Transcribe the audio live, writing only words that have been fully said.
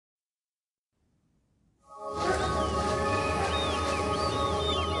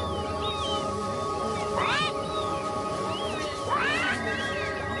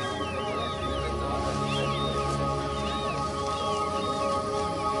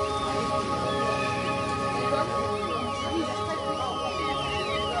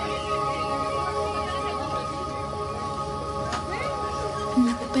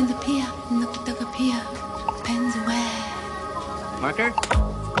Rocker?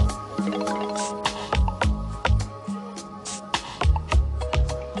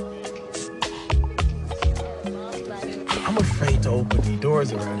 I'm afraid to open the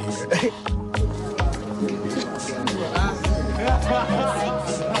doors around here.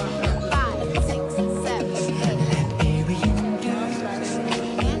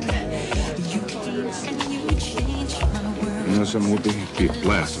 You know something would be a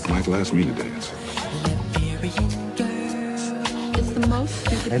blast if Michael asked me to dance.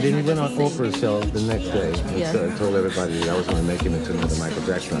 And then he went on Oprah's show the next day and told everybody that I was going to make him into another Michael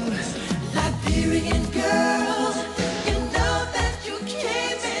Jackson. Liberian girl, you know that you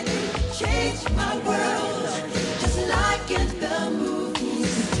came and you changed my world. Just like in the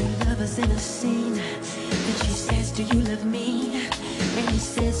movies. Two lovers in a scene. And she says, do you love me? And he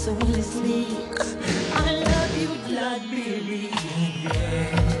says so endlessly, I love you, Liberian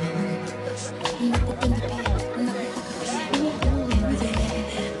girl.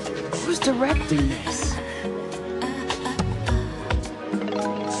 Who's directing this?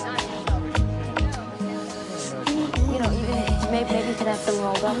 Maybe you could have them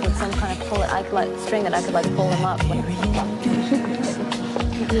rolled up with some kind of string that I could pull them up. Maybe these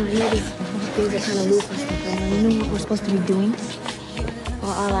are kind of loose or something. You know what we're supposed to be doing?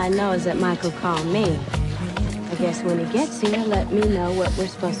 Well, all I know is that Michael called me. I guess when he gets here, let me know what we're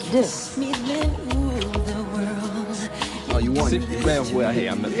supposed to do. Oh, you want it? Man, well, hey,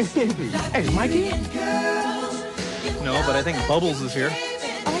 I'm not... Hey, Mikey? No, but I think Bubbles is here. Oh,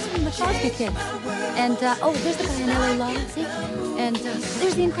 that's from the Cosby Kids. And, there's the guy in L.A. Law, see? And,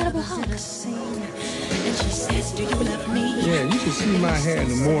 there's the Incredible Hulk. Yeah, you should see my hair in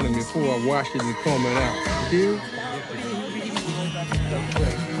the morning before I wash it and comb it out. You hear?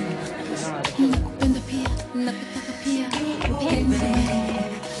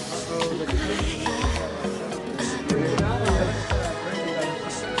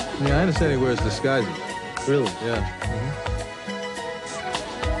 Yeah, I understand he wears disguises. Really? Yeah.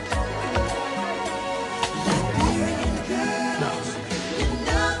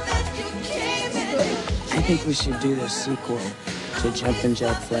 I think we should do the sequel to Jumpin'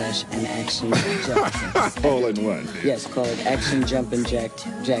 Jack Flash and Action Jackson. All in one. Yes, call it Action Jumpin' Jack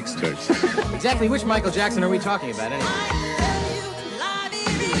Jackson. Exactly which Michael Jackson are we talking about anyway?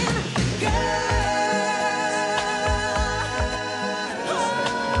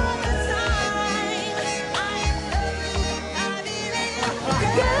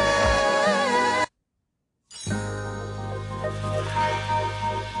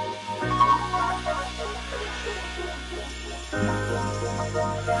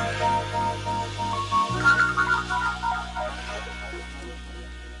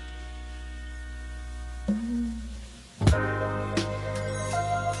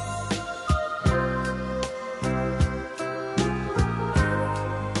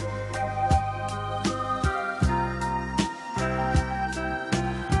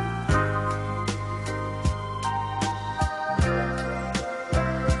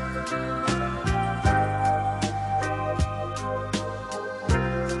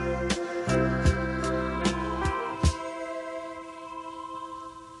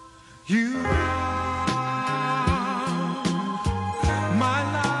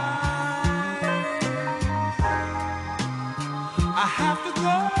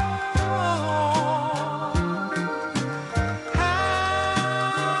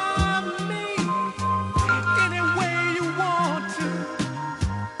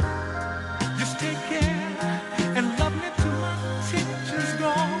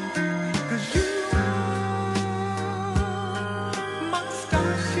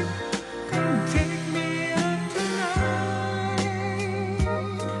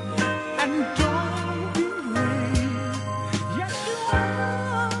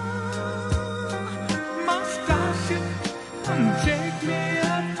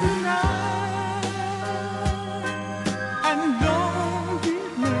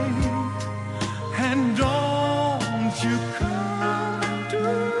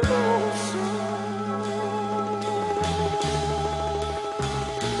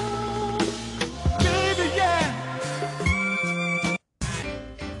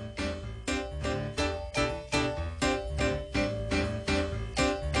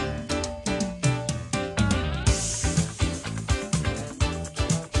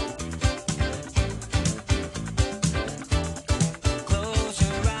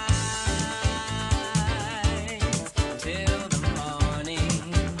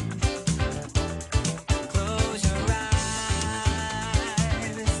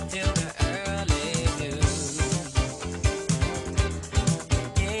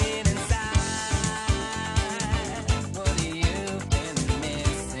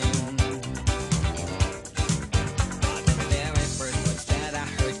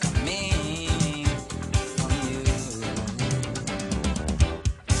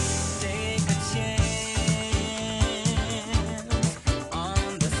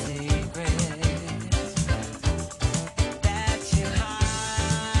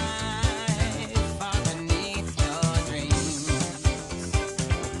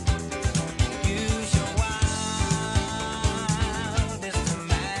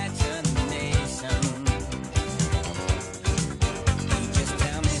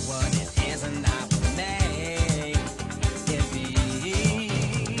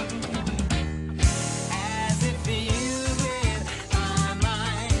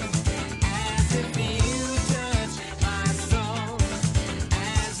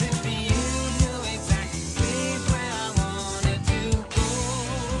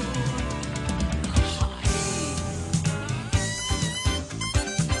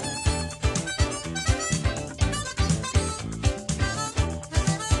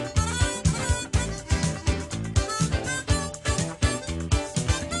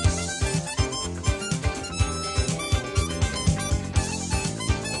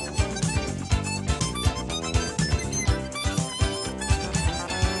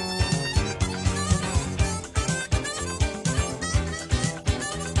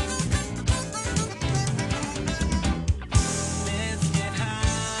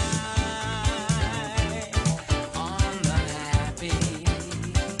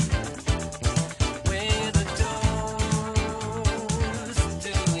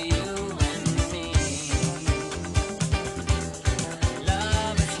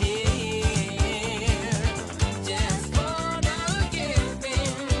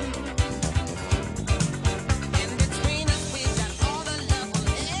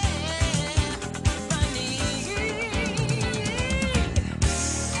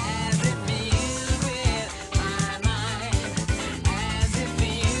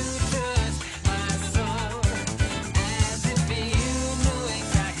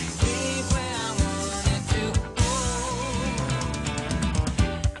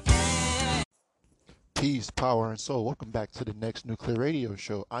 Peace, power, and soul. Welcome back to the next Nuclear Radio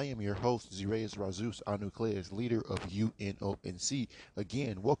Show. I am your host, Zireus Razus Anucleus, leader of UNONC.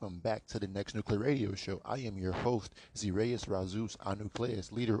 Again, welcome back to the next Nuclear Radio Show. I am your host, Zireus Razus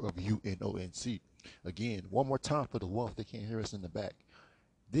Anucleus, leader of UNONC. Again, one more time for the ones that can't hear us in the back.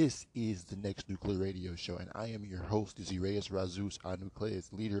 This is the next Nuclear Radio Show, and I am your host, Zireus Razus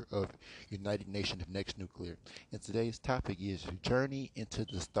Anucleus, leader of United Nations of Next Nuclear. And today's topic is Journey into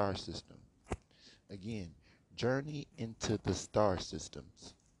the Star System. Again, journey into the star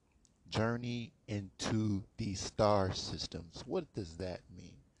systems. Journey into the star systems. What does that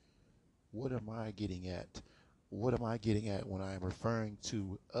mean? What am I getting at? What am I getting at when I am referring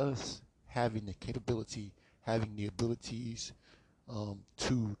to us having the capability, having the abilities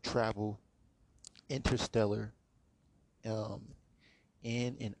to travel interstellar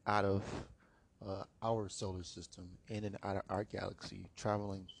in and out of our solar system, in and out of our galaxy,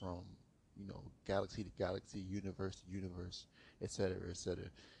 traveling from galaxy to galaxy, universe to universe, etc., etc.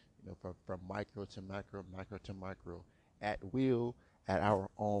 From micro to macro, micro to micro, at will, at our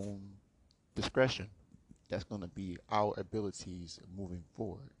own discretion. That's going to be our abilities moving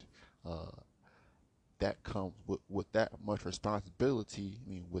forward. That comes with that much responsibility. I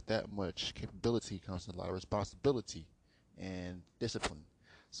mean, with that much capability comes a lot of responsibility and discipline.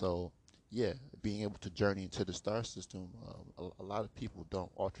 So, yeah, being able to journey into the star system, a lot of people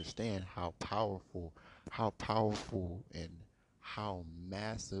don't understand how powerful and how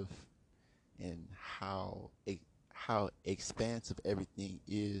massive and how expansive everything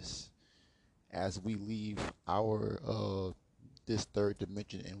is as we leave our this third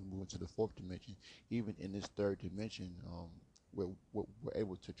dimension and move into the fourth dimension. Even in this third dimension, we're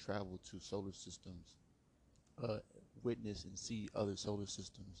able to travel to solar systems, witness and see other solar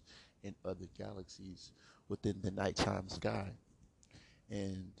systems in other galaxies within the nighttime sky.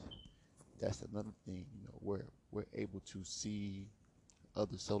 And that's another thing, we're able to see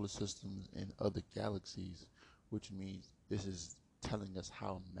other solar systems and other galaxies, which means this is telling us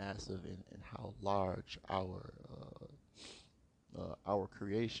how massive and how large our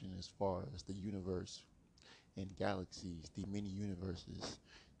creation, as far as the universe and galaxies, the many universes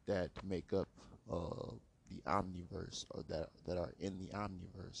that make up the omniverse, or that are in the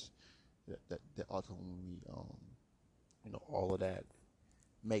omniverse, that ultimately, all of that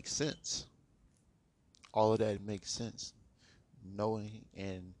makes sense. All of that makes sense. Knowing,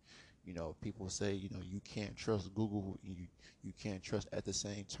 and people say, you can't trust Google, you can't trust. At the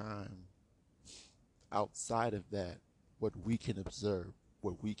same time, outside of that, what we can observe,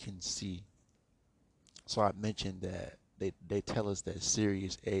 what we can see. So I mentioned that they tell us that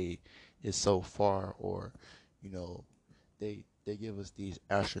Sirius A is so far, or they give us these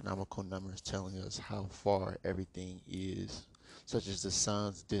astronomical numbers telling us how far everything is, such as the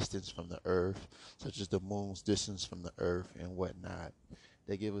sun's distance from the earth, such as the moon's distance from the earth, and whatnot.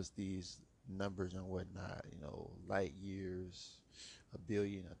 They give us these numbers and whatnot, light years, a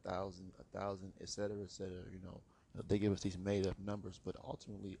billion, 1,000, etc., etc. They give us these made up numbers, but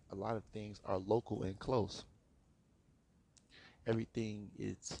ultimately a lot of things are local and close. Everything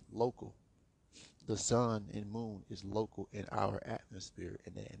is local. The sun and moon is local in our atmosphere,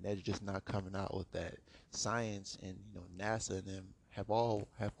 and that's just not coming out with that. Science and NASA and them have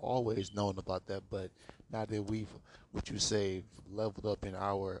always known about that, but now that we've, leveled up in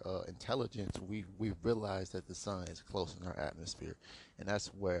our intelligence, we've realized that the sun is close in our atmosphere, and that's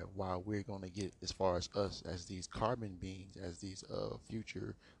why we're going to get, as far as us as these carbon beings, as these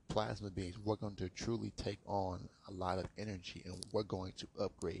future plasma beings, we're going to truly take on a lot of energy, and we're going to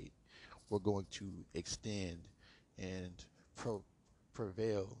upgrade. We're going to extend and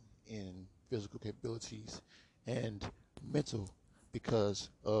prevail in physical capabilities and mental, because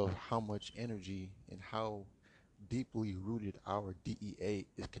of how much energy and how deeply rooted our DEA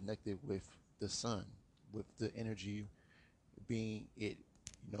is connected with the sun, with the energy being it,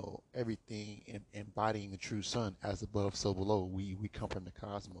 everything embodying the true sun, as above, so below. We come from the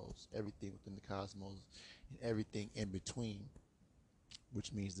cosmos, everything within the cosmos, and everything in between,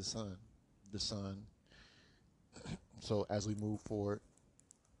 which means the sun. So as we move forward,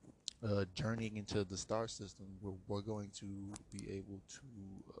 journeying into the star system, we're going to be able to,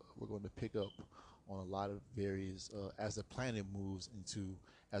 we're going to pick up on a lot of various, as the planet moves into,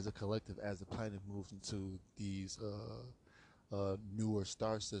 as a collective, as the planet moves into these newer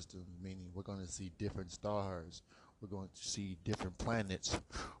star systems, meaning we're going to see different stars, we're going to see different planets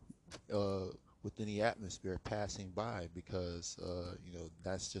within the atmosphere passing by, because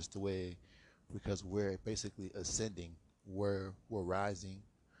that's just the way, because we're basically ascending, we're rising,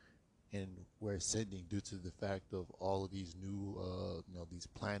 and we're ascending due to the fact of all of these new these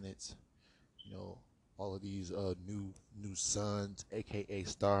planets, all of these new suns, aka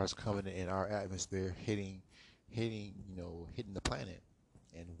stars, coming in our atmosphere, hitting hitting the planet,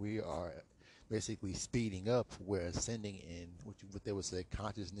 and we are basically speeding up. We're ascending in what they would say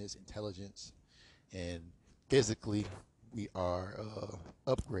consciousness, intelligence, and physically we are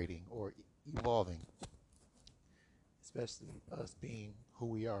upgrading or evolving, especially us being who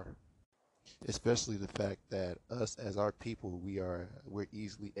we are. Especially the fact that us as our people, we're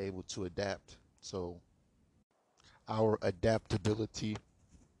easily able to adapt. So our adaptability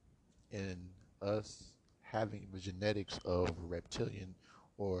and us having the genetics of reptilian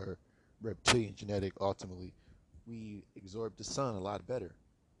or reptilian genetic, ultimately, we absorb the sun a lot better.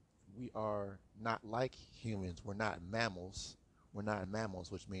 We are not like humans. We're not mammals. We're not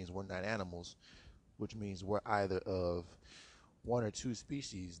mammals, which means we're not animals, which means we're either of one or two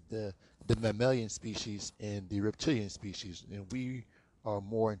species, the mammalian species and the reptilian species. And we are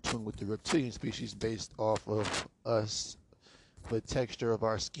more in tune with the reptilian species based off of us, the texture of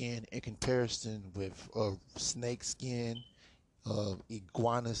our skin in comparison with snake skin,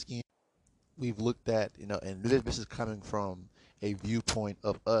 iguana skin. We've looked at, and this is coming from a viewpoint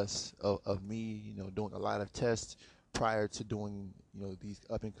of us, of me, doing a lot of tests prior to doing, these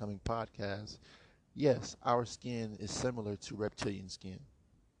up and coming podcasts. Yes, our skin is similar to reptilian skin,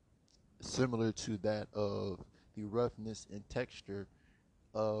 similar to that of the roughness and texture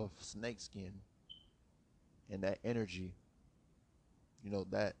of snake skin, and that energy,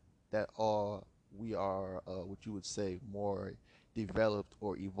 that all we are, what you would say, more developed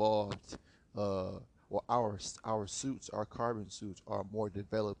or evolved, or our suits, our carbon suits, are more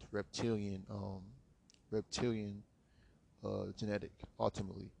developed reptilian genetic,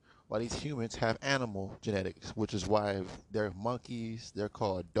 ultimately. While these humans have animal genetics, which is why they're monkeys, they're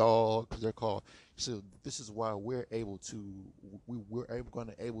called dogs, they're called. So this is why we're able to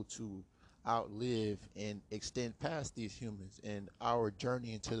outlive and extend past these humans in our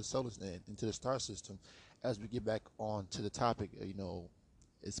journey into the into the star system. As we get back on to the topic,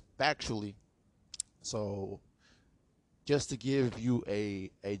 it's factually. So just to give you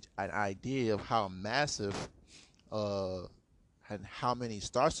an idea of how massive and how many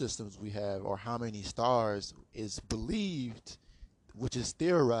star systems we have, or how many stars is believed, which is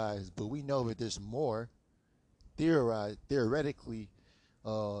theorized, but we know that there's more theoretically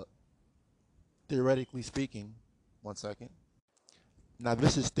speaking. One second. Now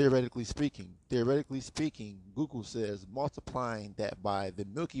this is theoretically speaking. Theoretically speaking, Google says multiplying that by the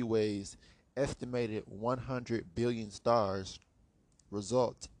Milky Way's estimated 100 billion stars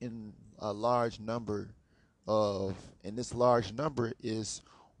results in a large number and this large number is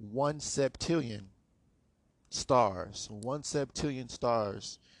 1 septillion stars. 1 septillion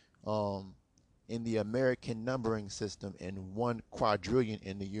stars in the American numbering system, and 1 quadrillion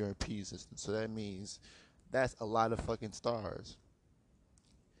in the European system. So that means that's a lot of fucking stars.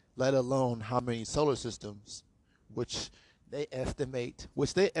 Let alone how many solar systems, which they estimate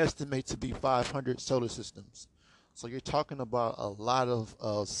to be 500 solar systems. So you're talking about a lot of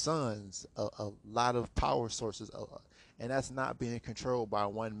suns, a lot of power sources, and that's not being controlled by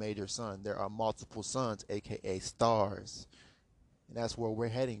one major sun. There are multiple suns, aka stars, and that's where we're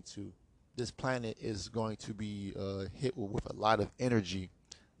heading to. This planet is going to be hit with a lot of energy,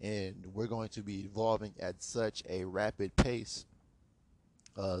 and we're going to be evolving at such a rapid pace.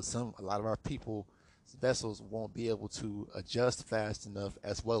 A lot of our people vessels won't be able to adjust fast enough,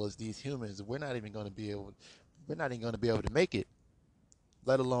 as well as these humans. We're not even going to be able to make it,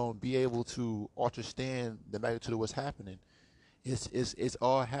 let alone be able to understand the magnitude of what's happening. It's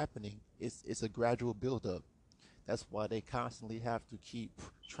all happening. It's a gradual buildup. That's why they constantly have to keep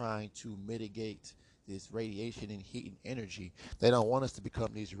trying to mitigate this radiation and heat and energy. They don't want us to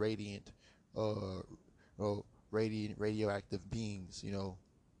become these radiant radioactive beings.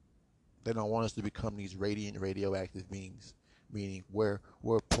 They don't want us to become these radiant radioactive beings, meaning we're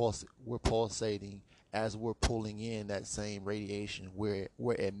pulsating. As we're pulling in that same radiation, we're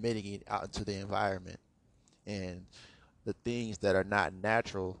emitting it out into the environment, and the things that are not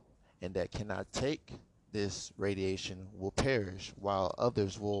natural and that cannot take this radiation will perish, while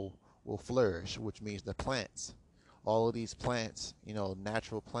others will flourish, which means the plants. All of these plants,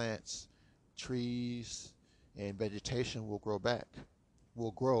 natural plants, trees, and vegetation will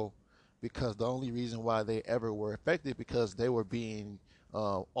grow, because the only reason why they ever were affected, because they were being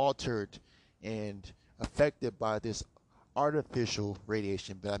altered and affected by this artificial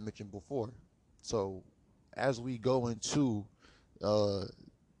radiation that I mentioned before. So as we go into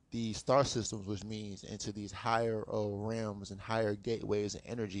the star systems, which means into these higher realms and higher gateways and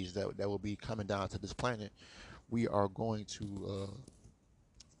energies that will be coming down to this planet, we're going to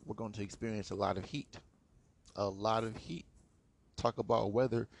experience a lot of heat. a lot of heat. Talk about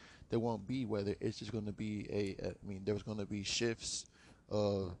weather, there won't be weather. It's just going to be I mean, there's going to be shifts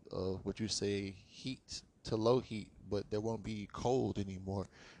of what you say heat to low heat, but there won't be cold anymore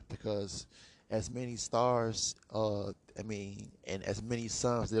because as many stars, I mean, and as many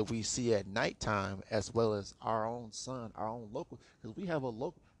suns that we see at nighttime, as well as our own sun, our own local, because we have a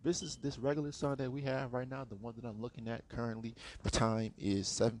local. This regular sun that we have right now, the one that I'm looking at currently. The time is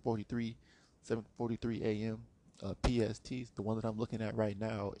 7:43 a.m. PST. The one that I'm looking at right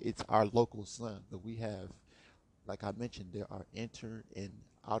now, it's our local sun. But we have, like I mentioned, there are inter and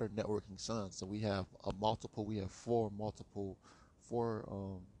outer networking suns. So we have a multiple. We have four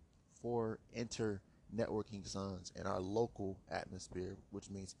inter networking suns in our local atmosphere,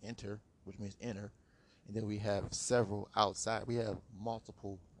 which means inter, which means inner, and then we have several outside. We have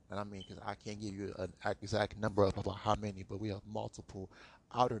multiple, and I mean, because I can't give you an exact number of about how many, but we have multiple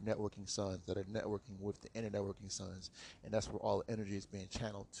outer networking suns that are networking with the inner networking suns, and that's where all the energy is being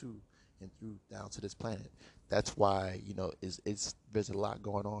channeled to and through down to this planet. That's why, you know, it's there's a lot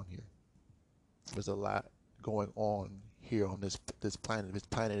going on here. There's a lot going on here on this planet. This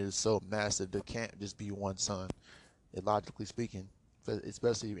planet is so massive there can't just be one sun, logically speaking,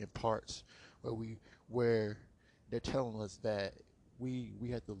 especially in parts where they're telling us that we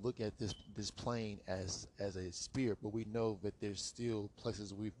have to look at this plane as a sphere, but we know that there's still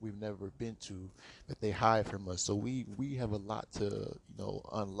places we've never been to that they hide from us. So we have a lot to, you know,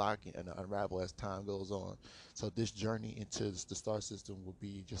 unlock and unravel as time goes on. So this journey into the star system will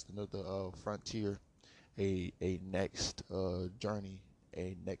be just another frontier, a next journey,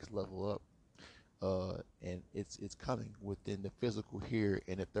 a next level up. And it's coming within the physical here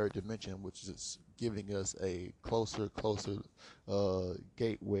in the third dimension, which is giving us a closer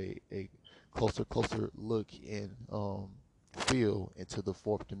gateway, a closer look and feel into the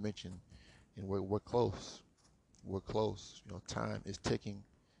fourth dimension, and we're close. We're close. You know, time is ticking,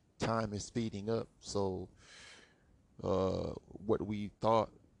 time is speeding up. So, what we thought.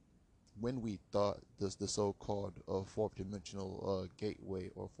 When we thought the so-called fourth dimensional gateway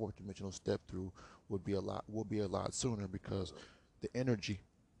or fourth dimensional step through will be a lot sooner, because the energy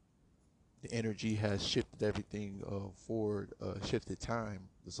has shifted everything forward, shifted time,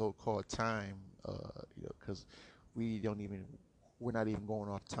 the so-called time, you know, because we're not even going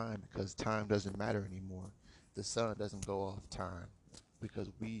off time, because time doesn't matter anymore. The sun doesn't go off time, because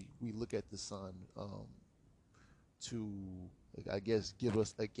we look at the sun to, I guess, give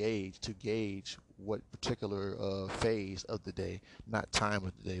us a gauge to gauge what particular phase of the day, not time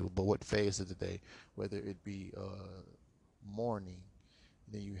of the day, but what phase of the day, whether it be morning,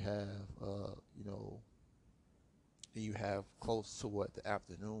 then you have then you have close to the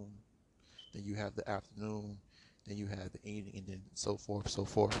afternoon, then you have the afternoon, then you have the evening, and then so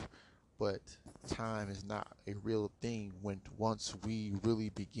forth. But time is not a real thing once we really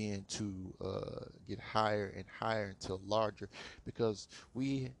begin to get higher and higher into larger, because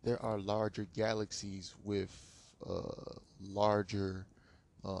there are larger galaxies with larger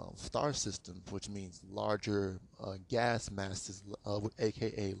star systems, which means larger gas masses,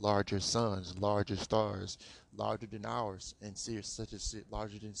 aka larger suns, larger stars, larger than ours, and such as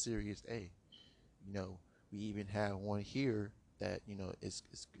larger than Sirius A. You know, we even have one here that, you know, is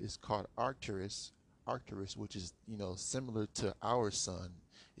called Arcturus, which is, you know, similar to our sun.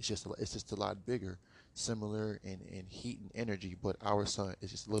 It's just a lot bigger, similar in heat and energy, but our sun is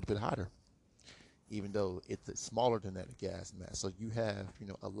just a little bit hotter, even though it's smaller than that gas mass. So you have, you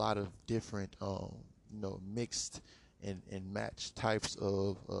know, a lot of different you know, mixed and matched types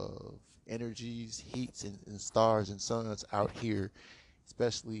of energies, heats, and stars and suns out here,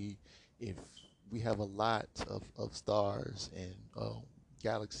 especially if we have a lot of stars and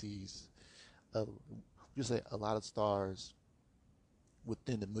galaxies, just say a lot of stars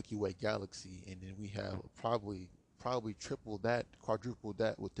within the Milky Way galaxy, and then we have probably triple that, quadruple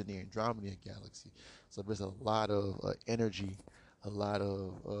that within the Andromeda galaxy. So there's a lot of energy, a lot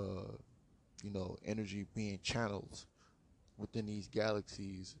of you know, energy being channeled within these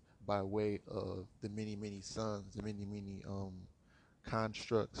galaxies by way of the many suns, the many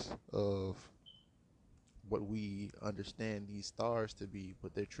constructs of what we understand these stars to be,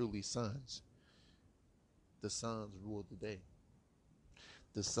 but they're truly suns. The suns rule the day.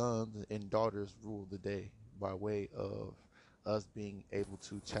 The sons and daughters rule the day by way of us being able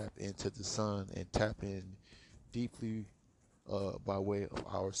to tap into the sun and tap in deeply by way of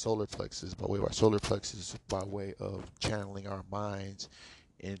our solar plexus, by way of channeling our minds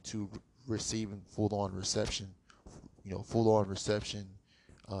into receiving full-on reception,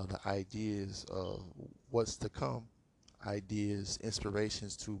 the ideas of what's to come, ideas,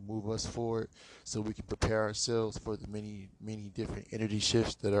 inspirations to move us forward, so we can prepare ourselves for the many different energy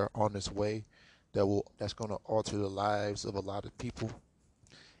shifts that are on its way, that's going to alter the lives of a lot of people,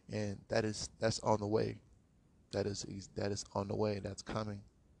 and that's on the way. That is on the way. That's coming.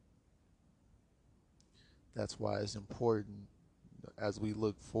 That's why it's important as we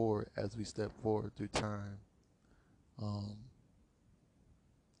look forward, as we step forward through time. Um,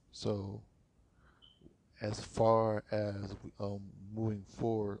 so as far as moving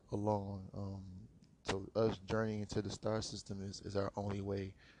forward along, so us journeying into the star system is our only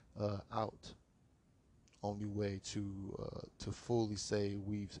way out, only way to fully say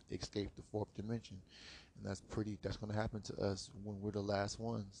we've escaped the fourth dimension, and that's going to happen to us when we're the last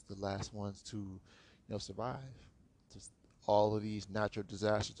ones to survive. Just all of these natural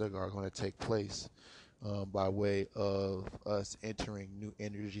disasters that are going to take place by way of us entering new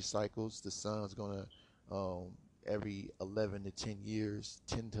energy cycles. The sun's going to every 11 to 10 years,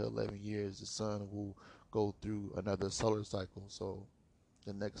 10 to 11 years, the sun will go through another solar cycle. So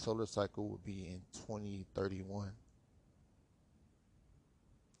the next solar cycle will be in 2031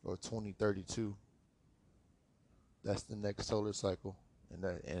 or 2032. That's the next solar cycle,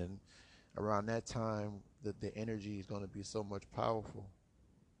 and around that time, the energy is going to be so much powerful.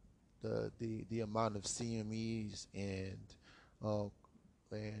 The amount of CMEs and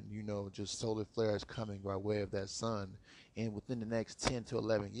just solar flares coming by way of that sun, and within the next 10 to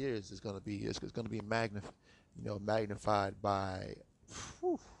 11 years, it's going to be magnified by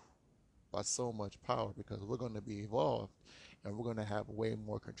so much power, because we're going to be evolved, and we're going to have way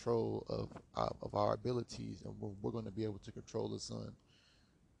more control of our abilities, and we're going to be able to control the sun,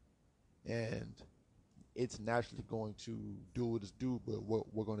 and it's naturally going to do what it's do, but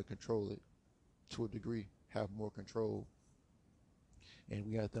we're going to control it to a degree, have more control. And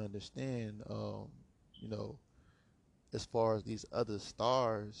we have to understand, as far as these other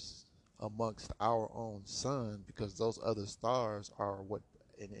stars amongst our own sun, because those other stars are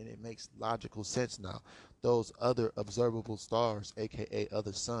and it makes logical sense now. Those other observable stars, aka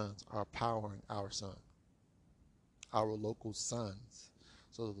other suns, are powering our sun, our local suns.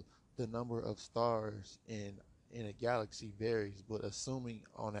 So the number of stars in a galaxy varies, but assuming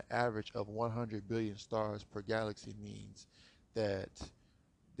on an average of 100 billion stars per galaxy means that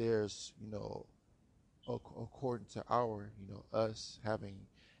there's, according to our, us having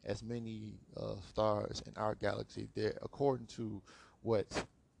as many stars in our galaxy, there, according to what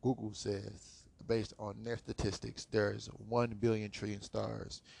Google says, based on their statistics, there's 1 billion trillion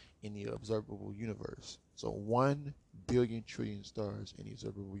stars in the observable universe. So 1 billion trillion stars in the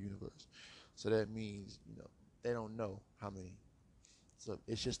observable universe. So that means, they don't know how many. So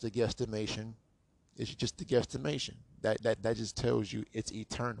it's just a guesstimation. It's just a guesstimation. That just tells you it's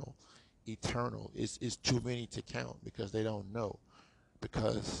eternal. Eternal is too many to count, because they don't know.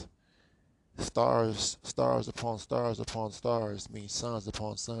 Because stars upon stars upon stars means suns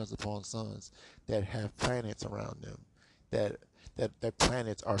upon suns upon suns that have planets around them, that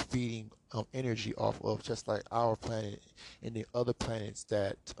planets are feeding energy off of, just like our planet and the other planets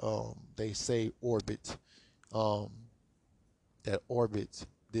that they say orbit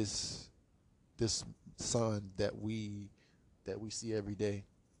this sun that we see every day.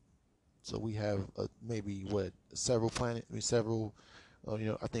 So we have maybe several planets,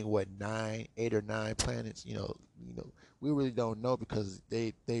 I think 8 or 9 planets. We really don't know, because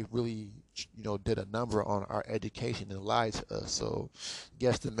they really did a number on our education and lied to us. So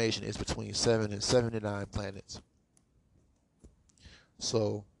guesstimation is between 7 and 79 planets.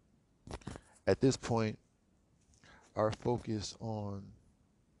 So at this point, our focus on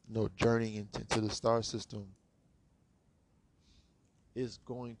journeying into the star system is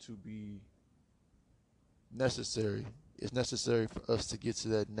going to be necessary. It's necessary for us to get to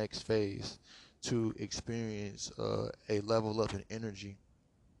that next phase, to experience a level up in energy,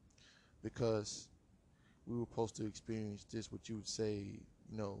 because we were supposed to experience this, what you would say,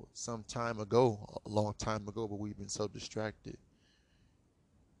 some time ago, a long time ago, but we've been so distracted.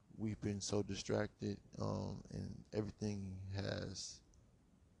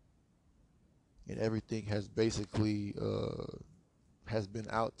 And everything has basically has been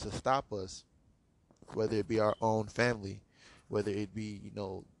out to stop us, whether it be our own family, whether it be,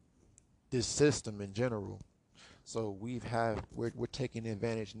 this system in general. So we're taking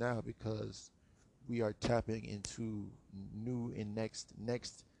advantage now, because we are tapping into new and next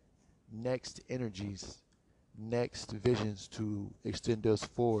energies, next visions to extend us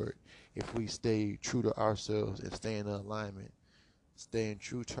forward, if we stay true to ourselves and stay in alignment. Staying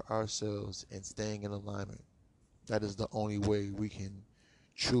true to ourselves and staying in alignment. That is the only way we can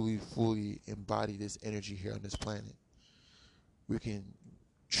truly, fully embody this energy here on this planet. we can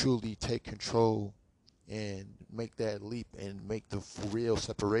truly take control and make that leap and make the real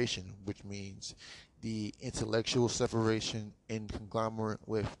separation, which means the intellectual separation in conglomerate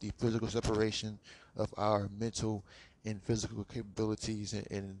with the physical separation of our mental and physical capabilities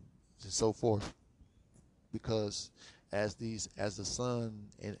and so forth. Because as the sun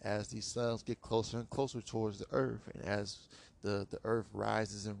and as these suns get closer and closer towards the earth, and as the earth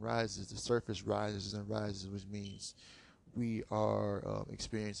rises and rises, the surface rises and rises, which means we are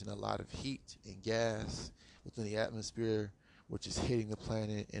experiencing a lot of heat and gas within the atmosphere, which is hitting the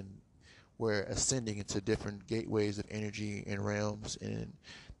planet, and we're ascending into different gateways of energy and realms, and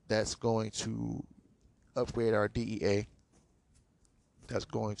that's going to upgrade our DEA. That's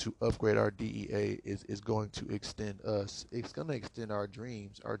going to upgrade our DEA, is going to extend us. It's going to extend our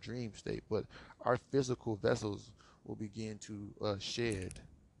dreams, our dream state, but our physical vessels will begin to shed.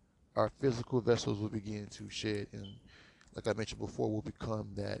 Our physical vessels will begin to shed, and like I mentioned before, will become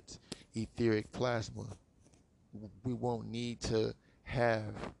that etheric plasma. We won't need to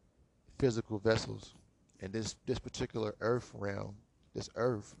have physical vessels, and this particular earth realm, this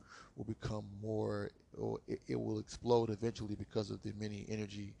earth will become more, or it will explode eventually because of the many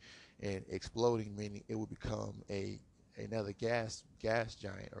energy, and exploding meaning it will become another gas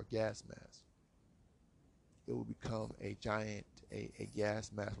giant or gas mass. It will become a giant, a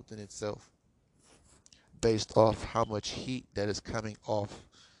gas mass within itself, based off how much heat that is coming off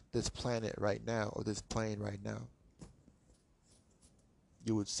this planet right now, or this plane right now.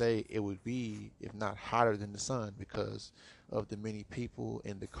 You would say it would be, if not hotter than the sun, because of the many people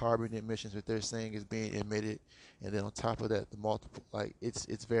and the carbon emissions that they're saying is being emitted, and then on top of that, the multiple, like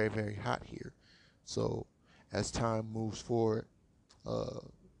it's very, very hot here. So as time moves forward,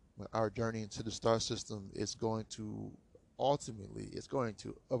 our journey into the star system is going to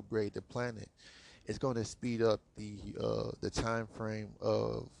upgrade the planet. It's going to speed up the time frame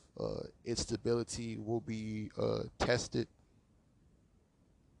of its stability will be tested,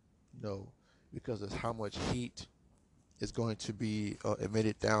 because of how much heat is going to be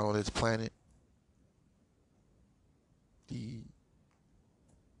emitted down on this planet. The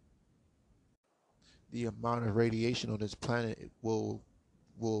amount of radiation on this planet will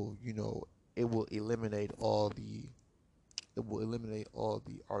eliminate all the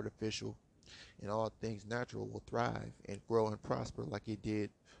artificial, and all things natural will thrive and grow and prosper like it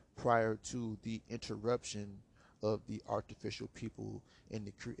did prior to the interruption of the artificial people and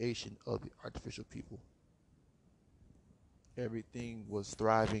the creation of the artificial people. Everything was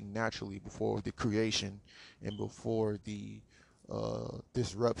thriving naturally before the creation and before the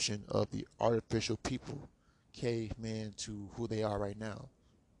disruption of the artificial people, caveman to who they are right now.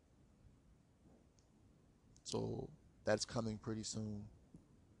 So that's coming pretty soon.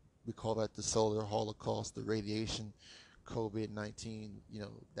 We call that the solar holocaust, the radiation, COVID-19.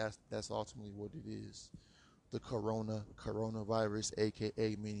 That's ultimately what it is. The coronavirus,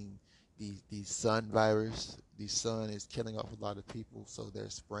 aka meaning the sun virus. The sun is killing off a lot of people, so they're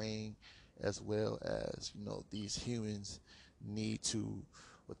spraying, as well as these humans need to,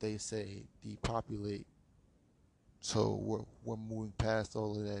 what they say, depopulate. So we're moving past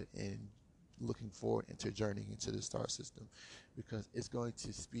all of that and looking forward into journeying into the star system, because it's going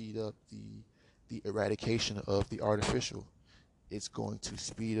to speed up the eradication of the artificial. It's going to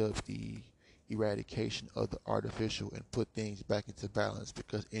speed up the eradication of the artificial and put things back into balance,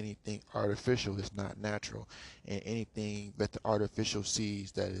 because anything artificial is not natural, and anything that the artificial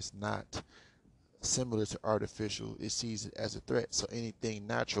sees that is not similar to artificial, it sees it as a threat. So anything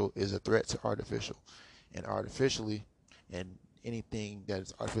natural is a threat to artificial, and artificially, and anything that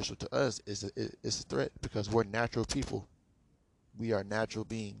is artificial to us is a threat, because we're natural people. We are natural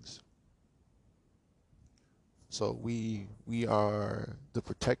beings. So we are the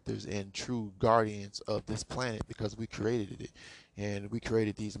protectors and true guardians of this planet, because we created it, and we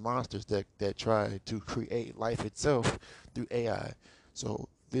created these monsters that try to create life itself through AI. So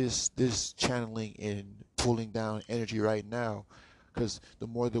this channeling and pulling down energy right now, because the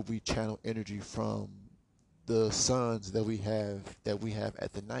more that we channel energy from the suns that we have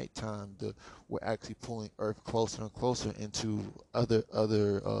at the nighttime, we're actually pulling Earth closer and closer into other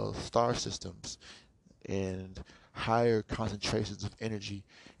star systems, and higher concentrations of energy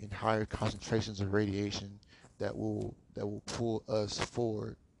and higher concentrations of radiation that will pull us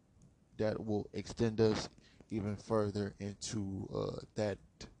forward, that will extend us even further into that,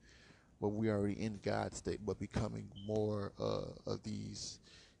 what we are already in God's state, but becoming more of these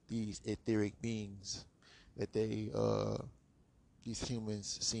etheric beings that these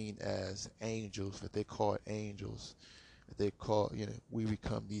humans seen as angels, that they call angels. They call, we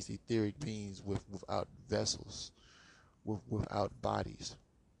become these etheric beings without vessels. without bodies.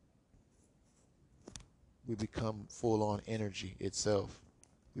 We become full on energy itself.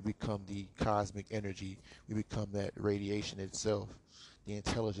 We become the cosmic energy. We become that radiation itself, the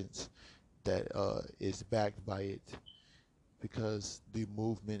intelligence that is backed by it, because the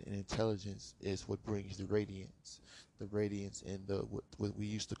movement and intelligence is what brings the radiance and the what we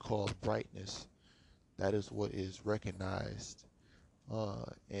used to call brightness. That is what is recognized,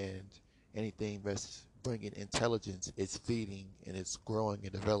 and anything that's bringing intelligence, it's feeding and it's growing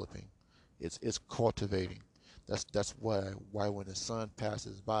and developing. It's cultivating. That's why when the sun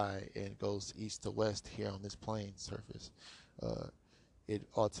passes by and goes east to west here on this plane surface, it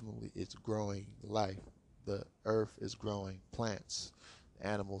ultimately it's growing life. The earth is growing, plants,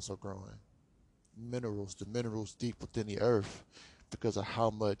 animals are growing, the minerals deep within the earth, because of how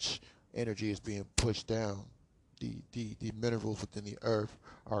much energy is being pushed down. The minerals within the earth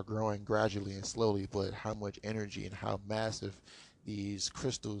are growing gradually and slowly, but how much energy and how massive these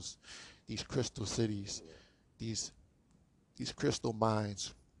crystals, these crystal cities, these crystal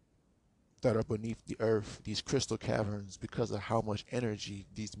mines that are beneath the earth, these crystal caverns, because of how much energy,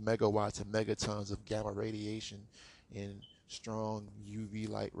 these megawatts and megatons of gamma radiation and strong UV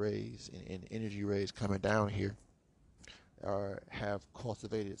light rays and energy rays coming down here have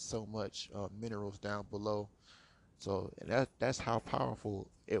cultivated so much minerals down below. So that's how powerful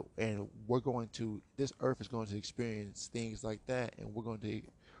it, and this earth is going to experience things like that, and we're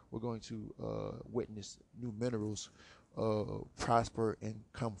going to witness new minerals prosper and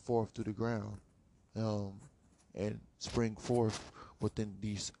come forth through the ground, and spring forth within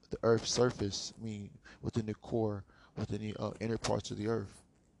the earth's surface. I mean, within the core, within the inner parts of the earth.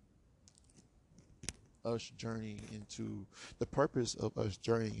 Us journeying into the purpose of us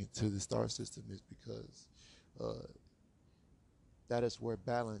journeying into the star system is because that is where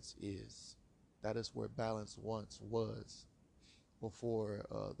balance is. That is where balance once was, before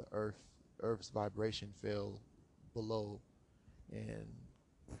the Earth's vibration fell below, and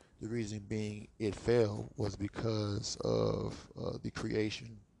the reason being it fell was because of the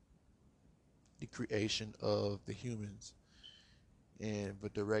creation of the humans, and the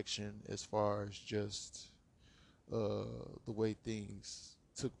direction as far as just the way things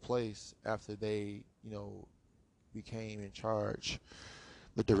took place after they, became in charge.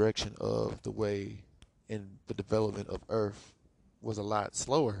 The direction of the way in the development of Earth was a lot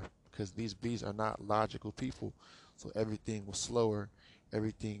slower, because these bees are not logical people, so everything was slower.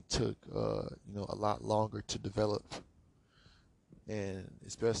 Everything took a lot longer to develop, and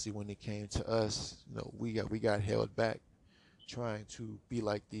especially when it came to us, we got held back, trying to be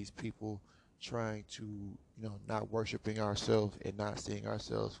like these people, trying to not worshiping ourselves and not seeing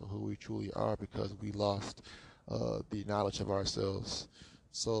ourselves for who we truly are, because we lost the knowledge of ourselves.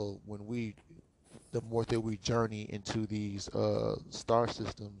 So the more that we journey into these star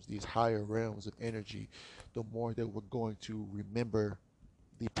systems, these higher realms of energy, the more that we're going to remember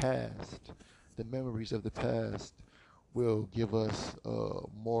the past. The memories of the past will give us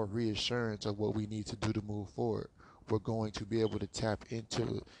more reassurance of what we need to do to move forward. We're going to be able to tap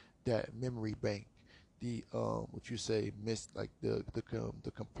into that memory bank, the what you say, like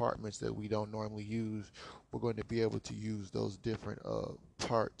the compartments that we don't normally use. We're going to be able to use those different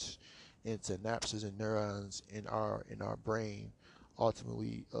parts and synapses and neurons in our brain,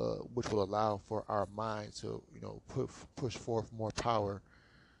 ultimately, which will allow for our mind to push forth more power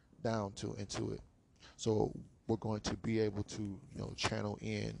down into it. So we're going to be able to channel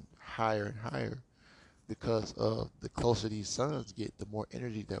in higher and higher, because of the closer these suns get, the more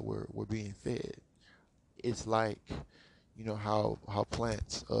energy that we're being fed. It's like how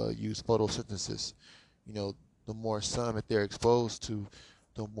plants use photosynthesis. The more sun that they're exposed to,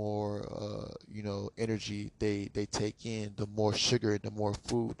 the more energy they take in, the more sugar and the more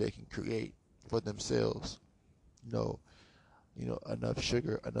food they can create for themselves. Enough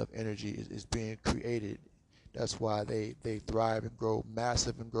sugar, enough energy is being created. That's why they thrive and grow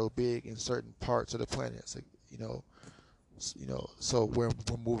massive and grow big in certain parts of the planet. So we're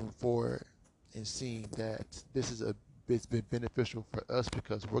moving forward and seeing that it's been beneficial for us,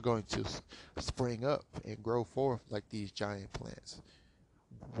 because we're going to spring up and grow forth like these giant plants,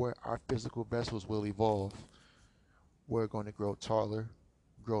 where our physical vessels will evolve. We're going to grow taller,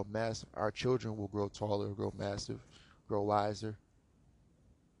 grow massive. Our children will grow taller, grow massive, grow wiser.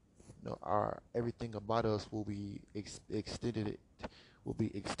 Everything about us will be extended,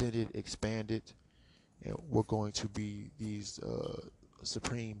 expanded, and we're going to be these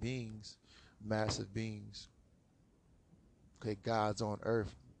supreme beings, massive beings. Okay, gods on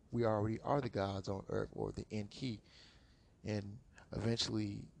earth. We already are the gods on earth, or the Enki, and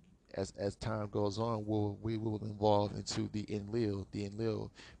eventually, as time goes on, we will evolve into the Enlil. The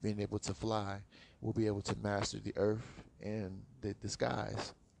Enlil being able to fly, we'll be able to master the earth and the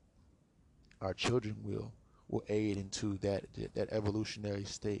skies. Our children will aid into that evolutionary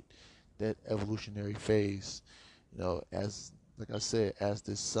state, that evolutionary phase. You know, as like I said, as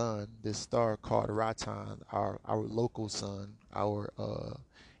this sun, this star called Ratan, our local sun, our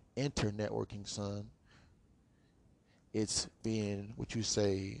internetworking sun, it's being what you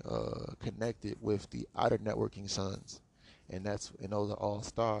say connected with the outer networking suns, and those are all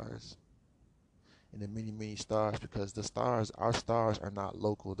stars, and the many stars, because our stars are not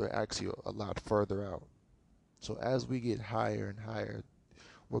local; they're actually a lot further out. So as we get higher and higher,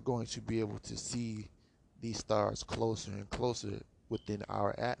 we're going to be able to see these stars closer and closer within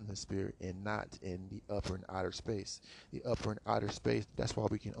our atmosphere and not in the upper and outer space. The upper and outer space, that's why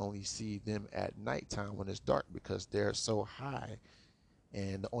we can only see them at nighttime when it's dark, because they're so high.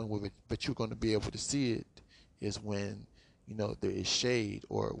 And the only way that you're going to be able to see it is when, you know, there is shade,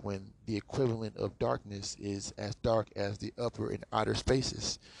 or when the equivalent of darkness is as dark as the upper and outer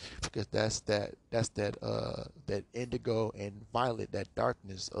spaces, because that's that indigo and violet, that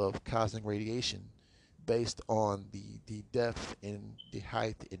darkness of cosmic radiation, based on the depth and the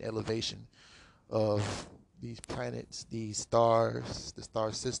height and elevation of these planets, these stars, the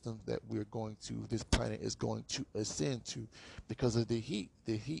star system that this planet is going to ascend to, because of the heat.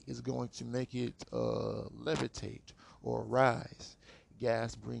 The heat is going to make it levitate or rise.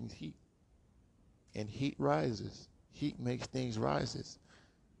 Gas brings heat, and heat rises. Heat makes things rises.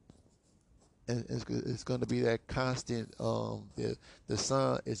 And it's going to be that constant. The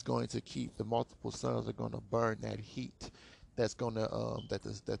sun is going to keep, the multiple suns are going to burn that heat. That's going to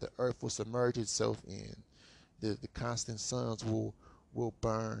that the earth will submerge itself in. The constant suns will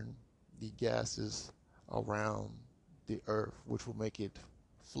burn the gases around the earth, which will make it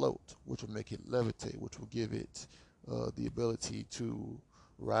float, which will make it levitate, which will give it the ability to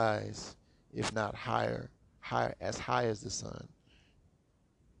rise, if not higher, as high as the sun,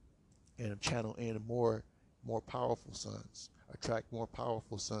 and channel in more powerful suns, attract more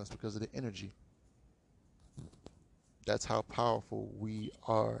powerful suns because of the energy. That's how powerful we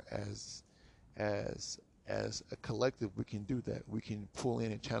are as a collective. We can do that. We can pull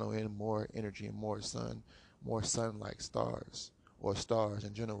in and channel in more energy and more sun-like stars, or stars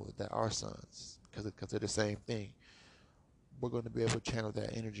in general that are suns, because they're the same thing. We're going to be able to channel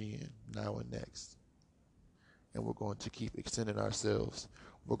that energy in now and next, and we're going to keep extending ourselves.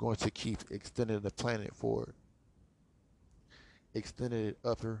 We're going to keep extending the planet forward, extending it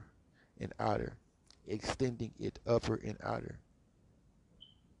upper and outer, extending it upper and outer.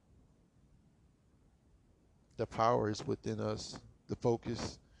 The power is within us. The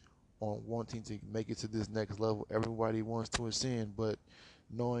focus on wanting to make it to this next level. Everybody wants to ascend, but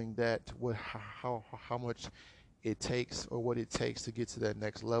knowing that how much it takes, or what it takes to get to that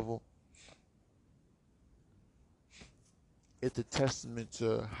next level, it's a testament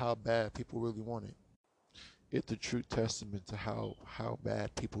to how bad people really want it. It's a true testament to how bad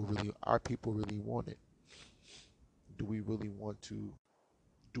our people really want it. Do we really want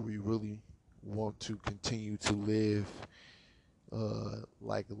to continue to live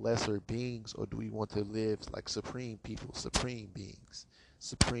like lesser beings, or do we want to live like supreme people, supreme beings,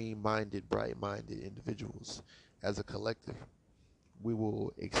 supreme-minded, bright-minded individuals? As a collective, we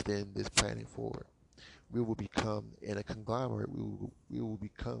will extend this planet forward. We will become, in a conglomerate, we will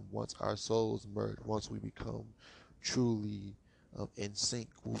become, once our souls merge, once we become truly in sync,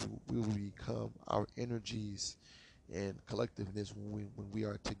 we will become, our energies and collectiveness, when we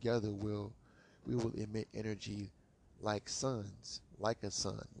are together, we will emit energy like suns, like a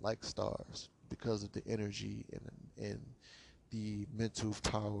sun, like stars, because of the energy and the mental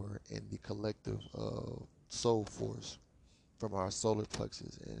power and the collective soul force from our solar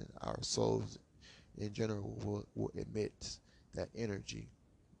plexus, and our souls in general will emit that energy,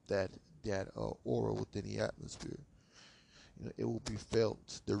 that aura within the atmosphere. You know, it will be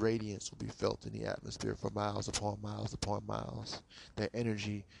felt. The radiance will be felt in the atmosphere for miles upon miles upon miles. That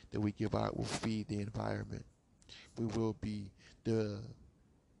energy that we give out will feed the environment. We will be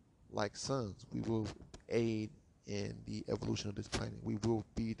like suns. We will aid in the evolution of this planet. We will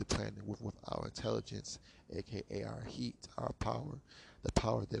be the planet with our intelligence, aka our heat, our power, the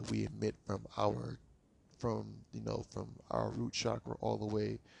power that we emit from our root chakra all the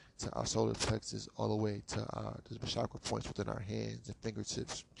way to our solar plexus, all the way to the chakra points within our hands and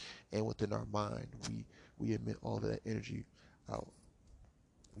fingertips, and within our mind. We emit all of that energy out,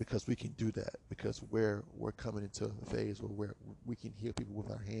 because we can do that, because we're coming into a phase where we can heal people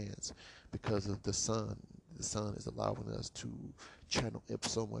with our hands, because of the sun. the sun is allowing us to channel up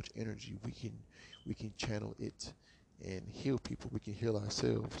so much energy. We can channel it and heal people. We can heal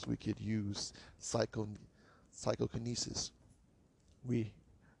ourselves. We could use psychokinesis. We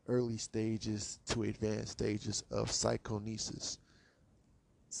early stages to advanced stages of psychokinesis.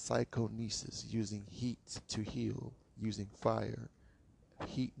 Psychokinesis, using heat to heal, using fire,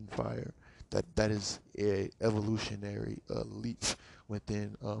 heat and fire. That is a evolutionary leap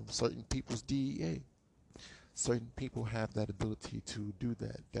within certain people's DEA. Certain people have that ability to do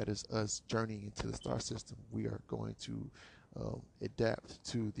that. That is us journeying into the star system. We are going to adapt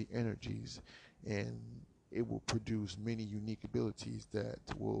to the energies, and it will produce many unique abilities that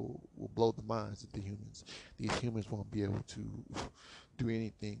will blow the minds of the humans. These humans won't be able to do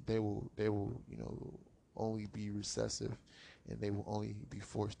anything. They will only be recessive, and they will only be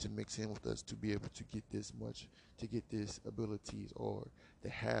forced to mix in with us to be able to get this abilities, or the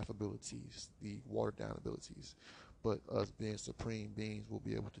half abilities, the watered down abilities. But us being supreme beings will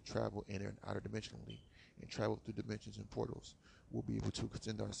be able to travel inner and outer dimensionally and travel through dimensions and portals. We'll be able to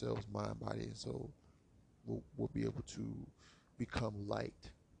extend ourselves, mind, body, and soul. We'll be able to become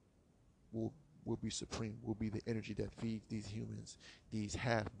light. We'll be supreme. We'll be the energy that feeds these humans, these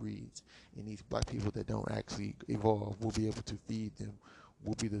half-breeds, and these black people that don't actually evolve. We'll be able to feed them.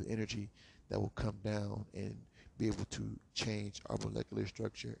 We'll be the energy that will come down and be able to change our molecular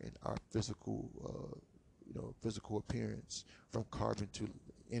structure and our physical appearance, from carbon to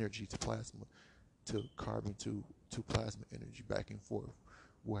energy to plasma, to carbon to plasma energy, back and forth.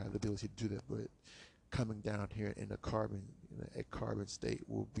 We'll have the ability to do that, but coming down here in a carbon state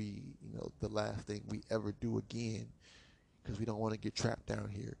will be, the last thing we ever do again, because we don't want to get trapped down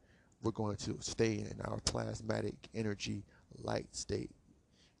here. We're going to stay in our plasmatic energy light state,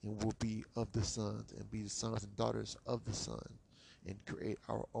 and we'll be of the suns and be the sons and daughters of the sun, and create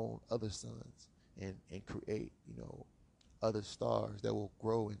our own other suns, and create, other stars that will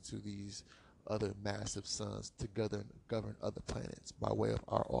grow into these other massive suns to govern other planets by way of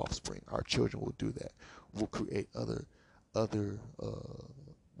our offspring. Our children will do that. We'll create other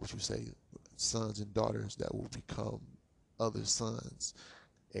sons and daughters that will become other suns,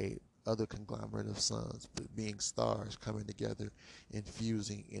 other conglomerate of suns, but being stars coming together and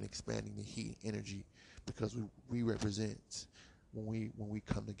fusing and expanding the heat and energy, because we represent, when we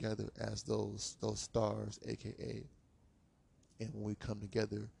come together as those stars, aka, and when we come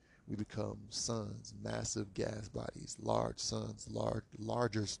together, we become suns, massive gas bodies, large suns,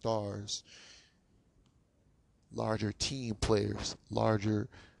 larger stars, larger team players, larger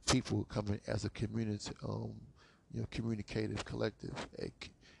people coming as a community, communicative collective,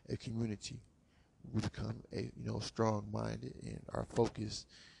 a community. We become strong-minded, and our focus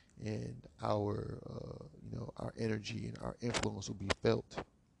and our energy and our influence will be felt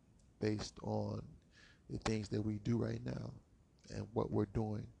based on the things that we do right now and what we're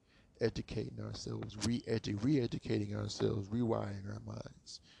doing. Educating ourselves, re-educating ourselves, rewiring our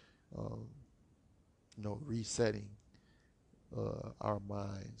minds, resetting our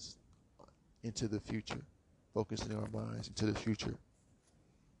minds into the future, focusing our minds into the future,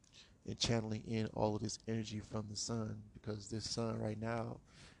 and channeling in all of this energy from the sun, because this sun right now,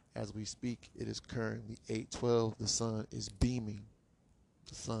 as we speak, it is currently 8:12. The sun is beaming.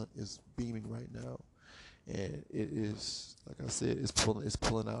 The sun is beaming right now. And it is, like I said, it's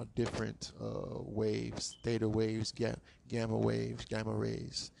pulling out different waves, theta waves, gamma waves, gamma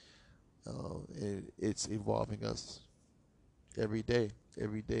rays. It's evolving us every day.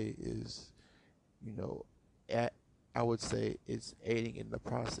 Every day is, I would say it's aiding in the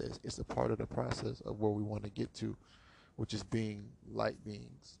process. It's a part of the process of where we want to get to, which is being light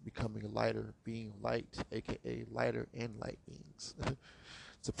beings, becoming lighter, being light, aka lighter and light beings.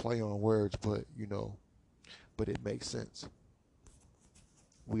 It's a play on words, but but it makes sense.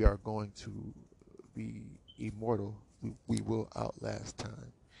 We are going to be immortal. We will outlast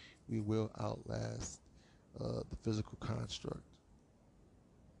time. We will outlast the physical construct.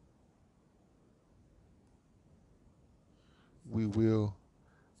 We will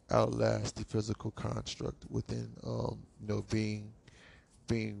outlast the physical construct within,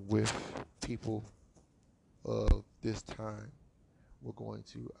 being with people of this time. We're going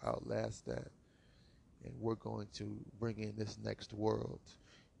to outlast that. And we're going to bring in this next world.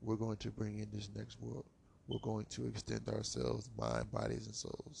 We're going to bring in this next world. We're going to extend ourselves, mind, bodies, and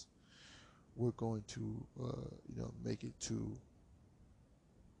souls. We're going to, make it to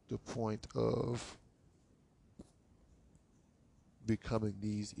the point of becoming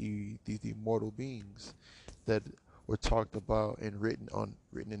these immortal beings that were talked about and written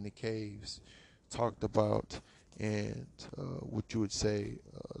in the caves, talked about and what you would say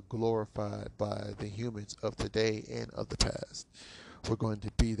glorified by the humans of today and of the past. We're going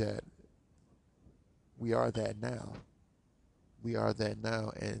to be that. We are that now. We are that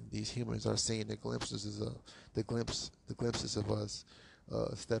now, and these humans are seeing the glimpses of glimpses of us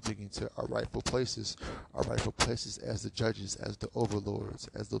stepping into our rightful places as the judges, as the overlords,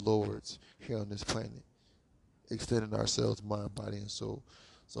 as the lords here on this planet, extending ourselves mind, body, and soul.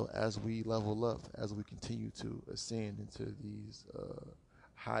 So as we level up, as we continue to ascend into these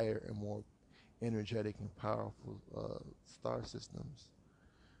higher and more energetic and powerful star systems,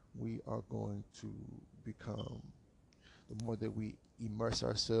 we are going to become, the more that we immerse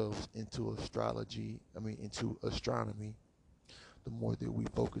ourselves into into astronomy, the more that we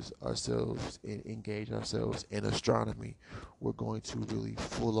focus ourselves and engage ourselves in astronomy, we're going to really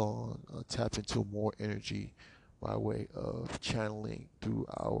full on tap into more energy by way of channeling through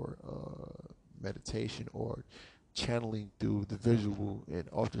our meditation, or channeling through the visual and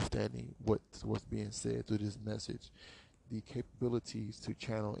understanding what's being said through this message. The capabilities to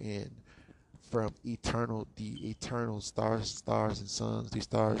channel in from the eternal stars and suns, these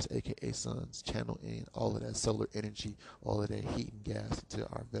stars, aka suns, channel in all of that solar energy, all of that heat and gas into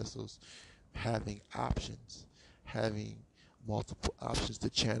our vessels, having options, having multiple options to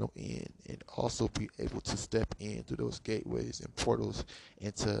channel in, and also be able to step in through those gateways and portals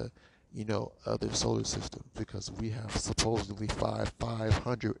into, other solar systems, because we have supposedly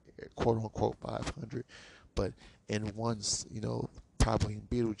 500, quote unquote 500, but in one's, probably in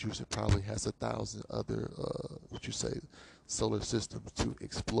Betelgeuse, it probably has 1,000 other, solar systems to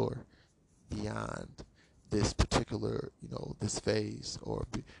explore beyond this particular, this phase, or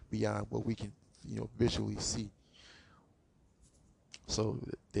beyond what we can, visually see. So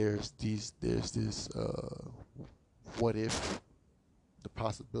there's this, what if the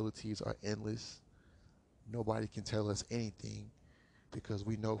possibilities are endless? Nobody can tell us anything because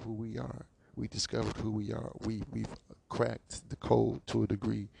we know who we are. We discovered who we are. We've cracked the code to a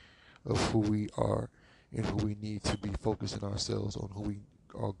degree of who we are and who we need to be focusing ourselves on, who we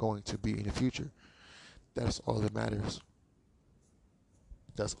are going to be in the future. That's all that matters.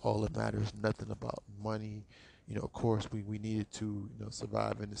 That's all that matters. Nothing about money. Of course, we needed to,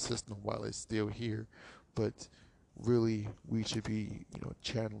 survive in the system while it's still here. But really, we should be,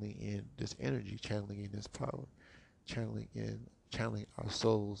 channeling in this energy, channeling in this power, channeling our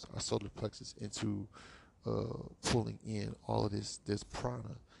souls, our solar plexus into pulling in all of this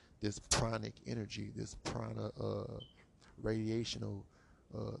prana, this pranic energy, this prana radiational,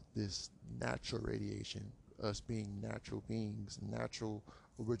 this natural radiation, us being natural beings, natural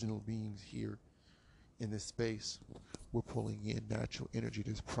original beings here in this space. We're pulling in natural energy,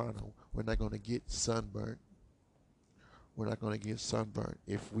 this prana. We're not going to get sunburnt. We're not going to get sunburnt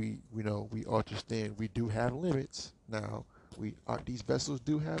if we understand we do have limits. Now, these vessels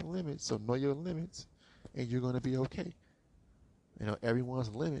do have limits, so know your limits, and you're going to be okay.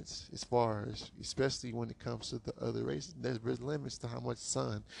 Everyone's limits, as far as, especially when it comes to the other races, there's limits to how much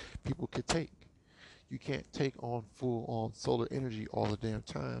sun people could take. You can't take on full-on solar energy all the damn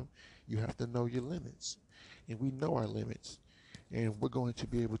time. You have to know your limits, and we know our limits, and we're going to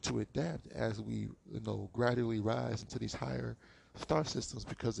be able to adapt as we, gradually rise into these higher star systems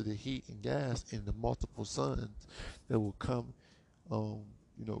because of the heat and gas and the multiple suns that will come,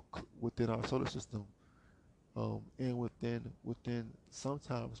 within our solar system, and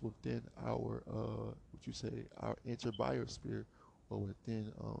sometimes within our, our interbiosphere, or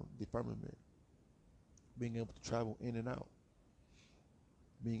within the firmament, being able to travel in and out,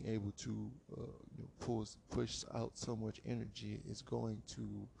 being able to push out so much energy is going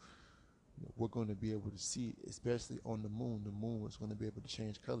to, we're going to be able to see, especially on the moon. The moon is going to be able to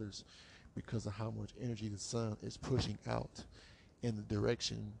change colors because of how much energy the sun is pushing out in the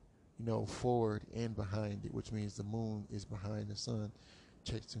direction, forward and behind it, which means the moon is behind the sun,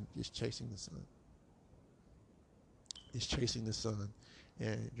 chasing the sun. It's chasing the sun,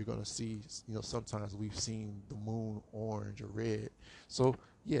 and you're going to see, sometimes we've seen the moon orange or red. So,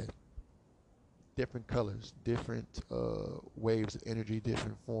 yeah, different colors, different waves of energy,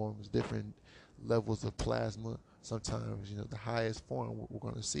 different forms, different levels of plasma. Sometimes, the highest form we're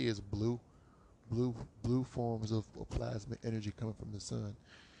going to see is blue forms of plasma energy coming from the sun.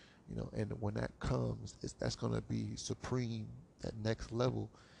 And when that comes, that's going to be supreme, that next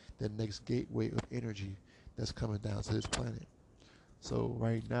level, that next gateway of energy that's coming down to this planet. So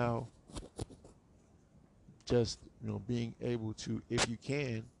right now, just, being able to, if you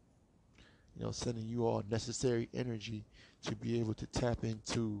can, sending you all necessary energy to be able to tap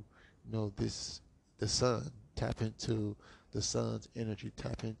into, the sun, tap into the sun's energy,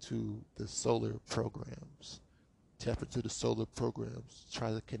 tap into the solar programs, tap into the solar programs,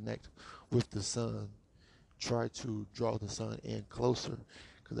 try to connect with the sun, try to draw the sun in closer,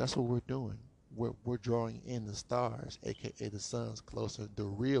 because that's what we're doing. We're drawing in the stars, aka the suns, closer, the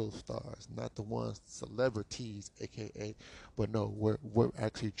real stars, not the ones celebrities, aka, but no, we're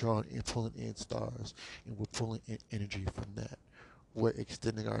actually drawing and pulling in stars, and we're pulling in energy from that. We're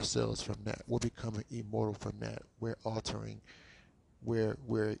extending ourselves from that. We're becoming immortal from that. We're altering, we're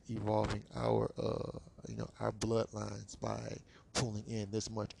evolving our our bloodlines by pulling in this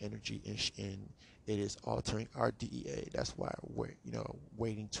much energy, and it is altering our DEA. That's why we're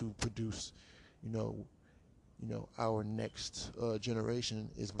waiting to produce our next generation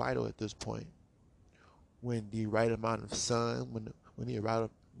is vital at this point. When the right amount of sun, when the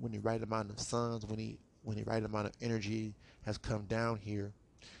right amount of suns, when the right amount of energy has come down here,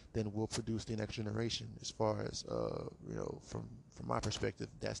 then we'll produce the next generation. As far as from my perspective,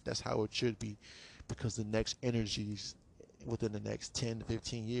 that's how it should be, because the next energies within the next 10 to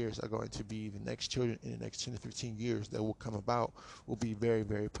 15 years are going to be the next children in the next 10 to 15 years that will come about, will be very,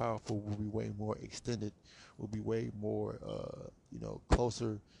 very powerful, will be way more extended, will be way more,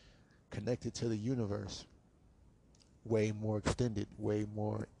 closer connected to the universe, way more extended, way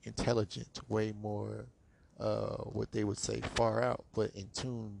more intelligent, way more, what they would say far out, but in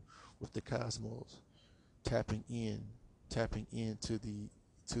tune with the cosmos, tapping into the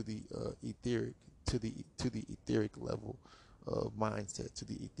etheric, to the etheric level of mindset, to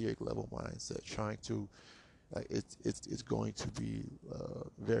the etheric level mindset, trying to it's going to be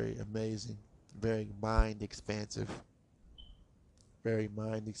very amazing, very mind expansive,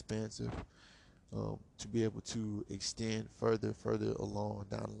 to be able to extend further along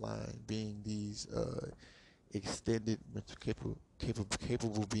down the line, being these extended mental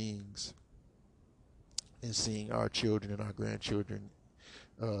capable beings, and seeing our children and our grandchildren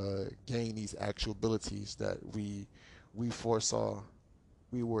gain these actual abilities that we foresaw,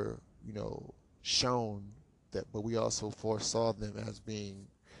 we were shown that, but we also foresaw them as being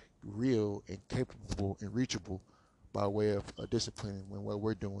real and capable and reachable by way of discipline when what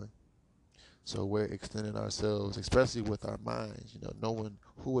we're doing. So we're extending ourselves, especially with our minds. No one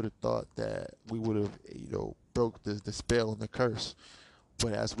who would have thought that we would have broke the spell and the curse.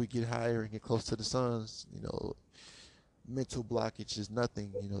 But as we get higher and get close to the suns, mental blockage is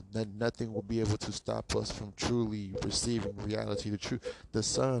nothing. Nothing will be able to stop us from truly receiving reality. The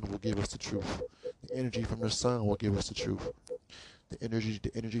sun will give us the truth. The energy from the sun will give us the truth. The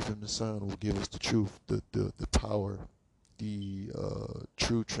energy from the sun will give us the truth. The power, the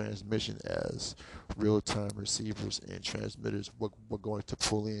true transmission as real-time receivers and transmitters. We're going to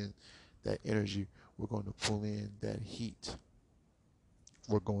pull in that energy. We're going to pull in that heat.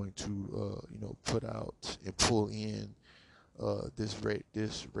 We're going to put out and pull in this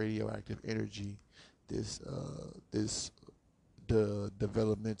radioactive energy, the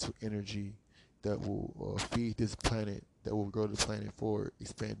developmental energy that will feed this planet, that will grow the planet forward,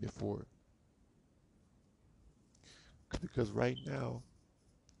 expand it forward. Because right now,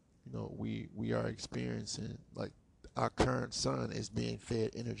 we are experiencing, like, our current sun is being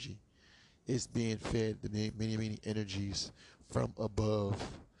fed energy. It's being fed the many energies from above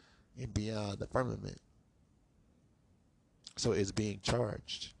and beyond the firmament. So it's being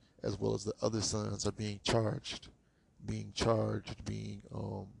charged, as well as the other suns are being charged, being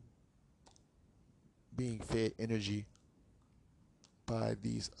fed energy by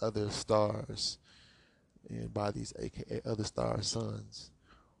these other stars and by these aka other star suns.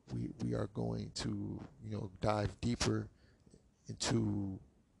 We are going to dive deeper into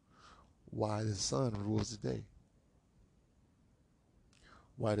why the sun rules the day.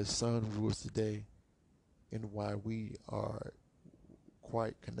 Why the sun rules the day, and why we are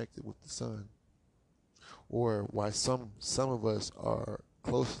quite connected with the sun, or why some of us are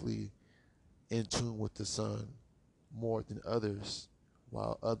closely in tune with the sun more than others,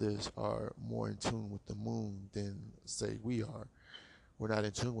 while others are more in tune with the moon than, say, we are. We're not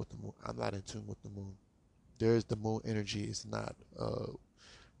in tune with the moon. I'm not in tune with the moon. There's the moon energy is not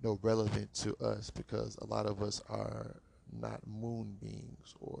relevant to us, because a lot of us are not moon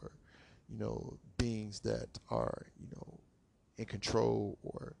beings, or beings that are in control,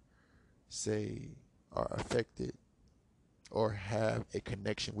 or say are affected, or have a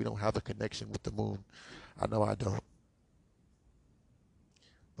connection. We don't have a connection with the moon. I know I don't.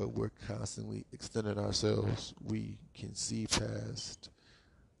 But we're constantly extending ourselves. We can see past,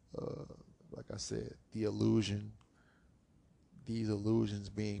 like I said, the illusion, these illusions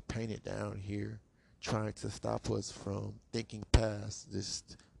being painted down here, trying to stop us from thinking past this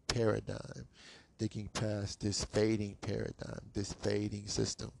paradigm, thinking past this fading paradigm, this fading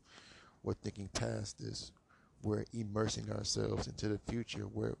system. We're thinking past this. we're immersing ourselves into the future.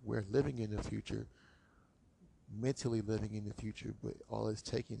 We're living in the future, mentally living in the future, but all it's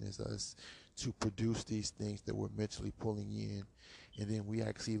taking is us to produce these things that we're mentally pulling in, and then we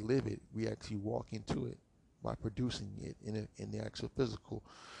actually live it. We actually walk into it by producing it in the actual physical.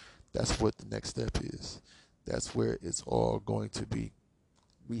 That's what the next step is. That's where it's all going to be.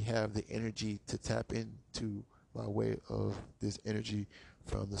 We have the energy to tap into by way of this energy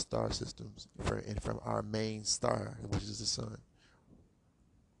from the star systems and from our main star, which is the sun.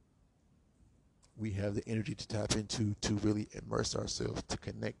 We have the energy to tap into, to really immerse ourselves, to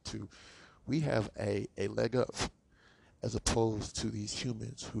connect to. We have a leg up as opposed to these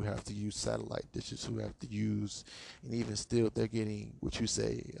humans who have to use satellite dishes, who have to use, and even still they're getting what you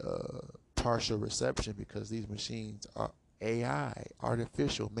say, partial reception, because these machines are AI,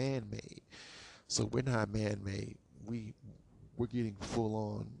 artificial, man-made. So we're not man-made. We're getting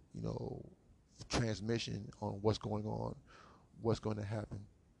full-on, transmission on what's going on, what's going to happen,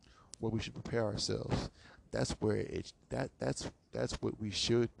 where we should prepare ourselves. That's where that's what we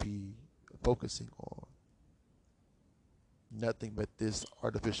should be focusing on. Nothing but this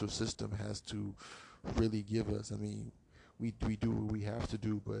artificial system has to really give us. I mean, we do what we have to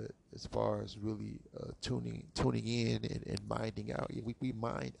do, but as far as really tuning in and minding out, we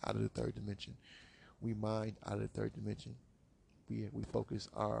mind out of the third dimension. We mind out of the third dimension. We focus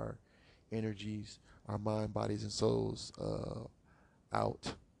our energies, our mind, bodies, and souls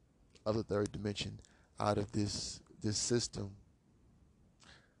out of the third dimension, out of this system.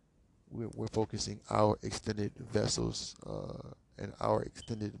 We're focusing our extended vessels and our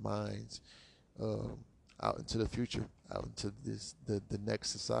extended minds out into the future, out into the next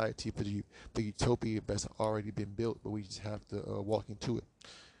society, for the utopia that's already been built, but we just have to walk into it.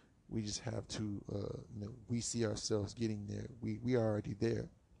 We just have to, we see ourselves getting there. We are already there,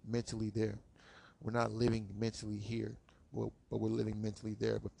 mentally there. We're not living mentally here, but we're living mentally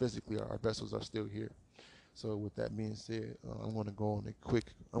there. But physically, our vessels are still here. So with that being said, I want to go on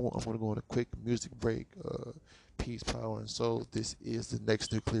a quick music break. Peace, power, and soul. This is the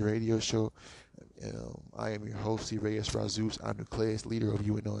Next Nuclear Radio Show. I am your host, C. Reyes Razus. I'm Nucleus, leader of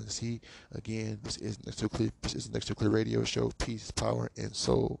UNONC. Again, this is the Next Nuclear Radio Show. Peace, power, and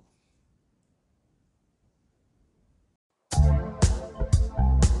soul.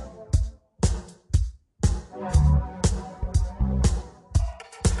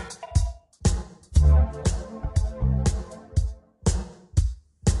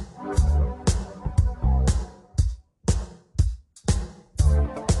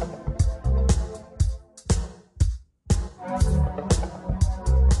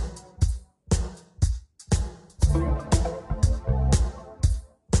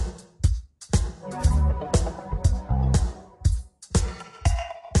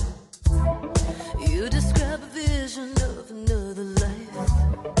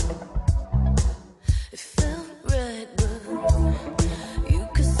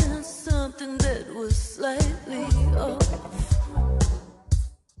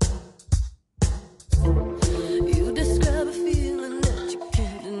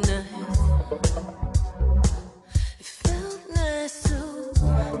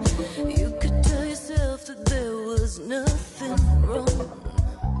 Nothing wrong.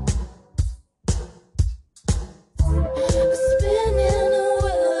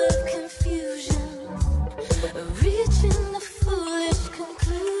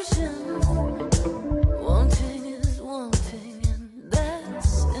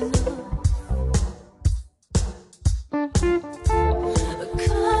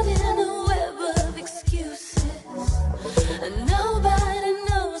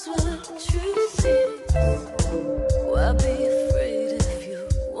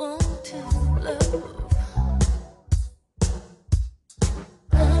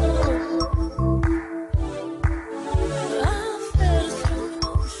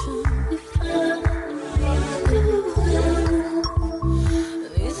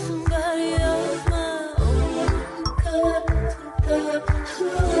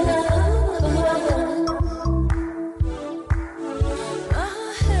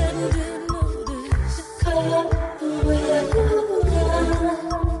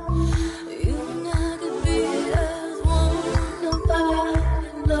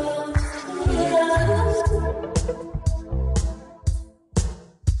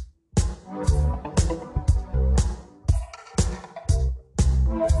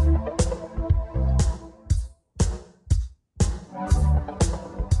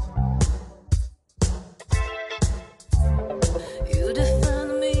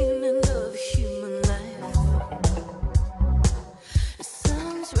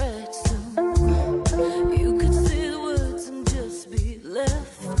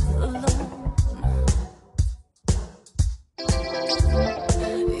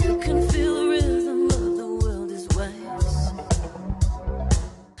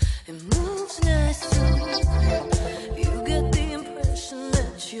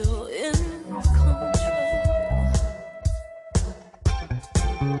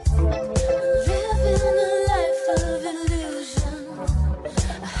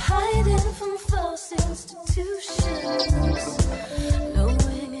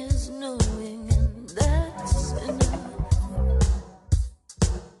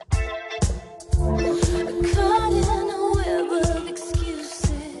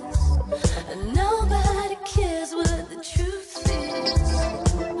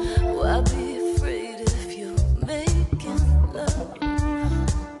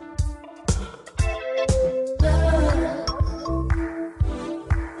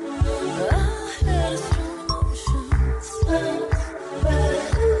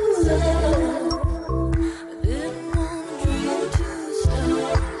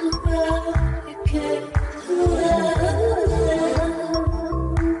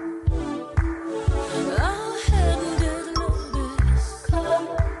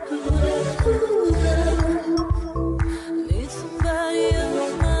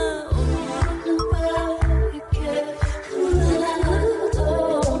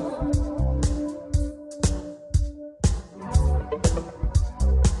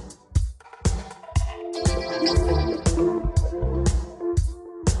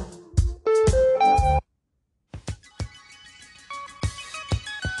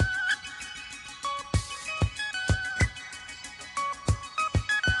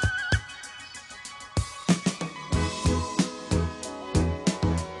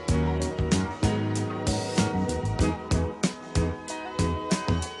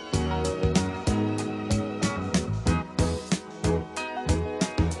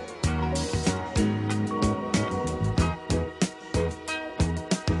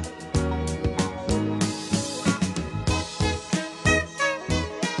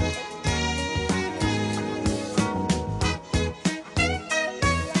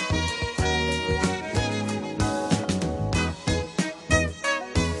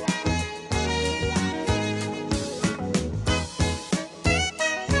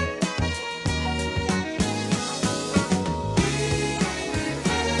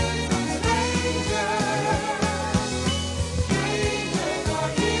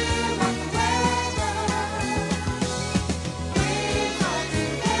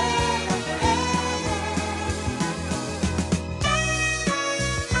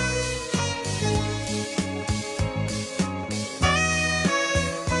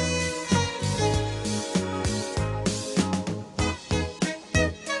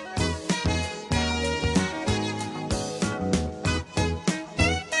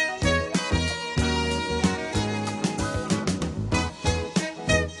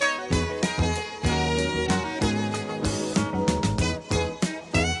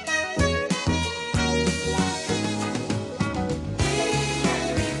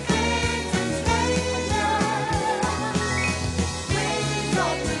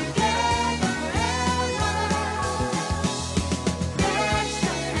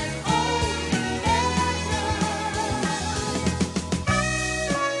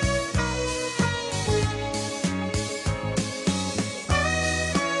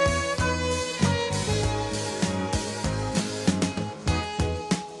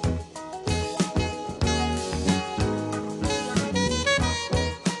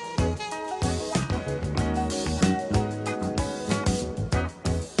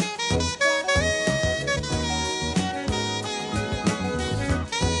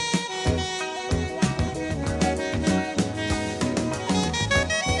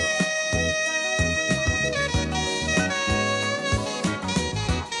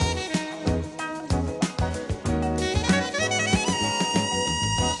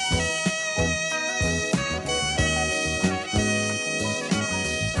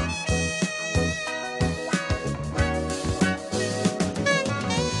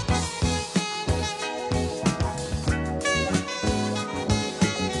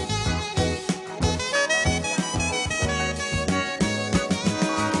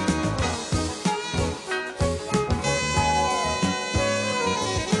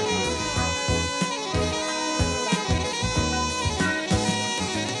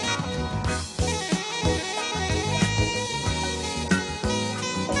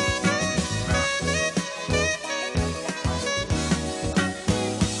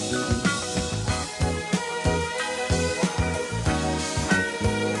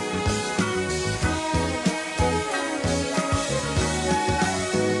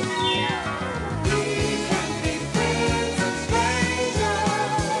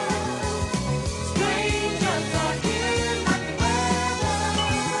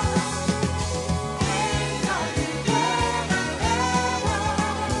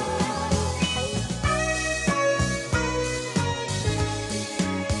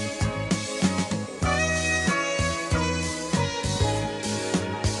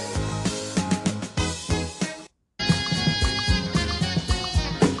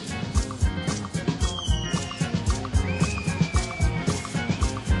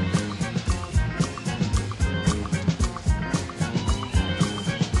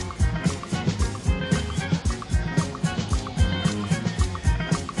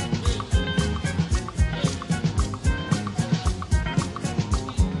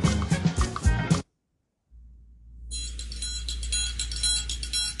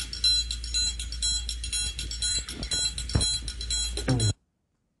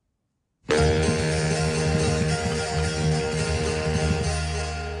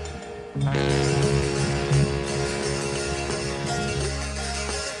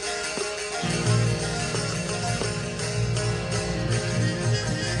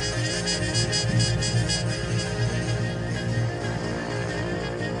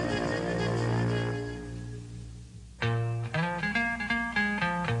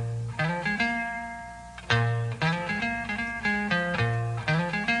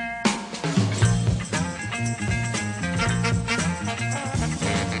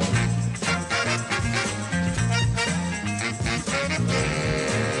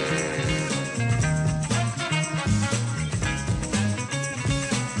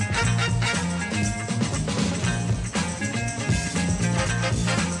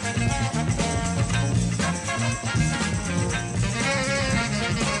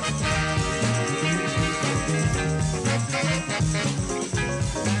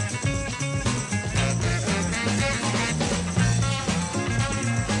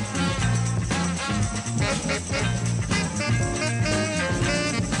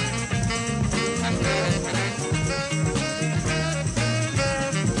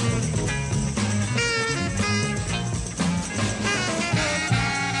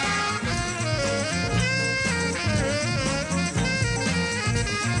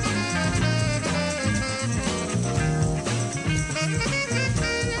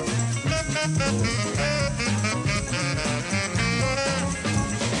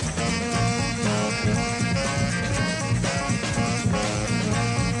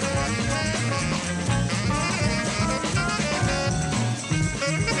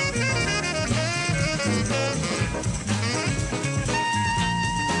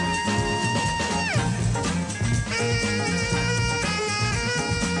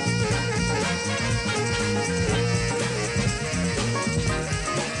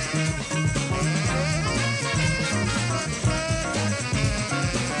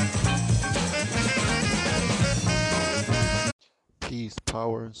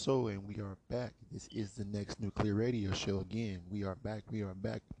 and soul, and we are back. This is the Next Nuclear Radio Show. Again, we are back. We are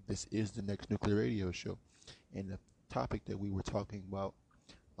back. This is the Next Nuclear Radio Show, and the topic that we were talking about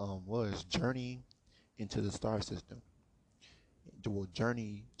was journeying into the star system. Well,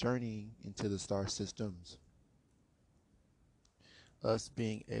 journeying into the star systems. Us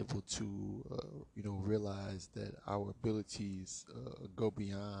being able to, realize that our abilities go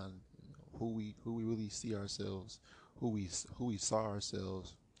beyond who we really see ourselves, who we saw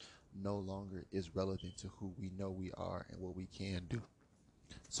ourselves, no longer is relevant to who we know we are and what we can do.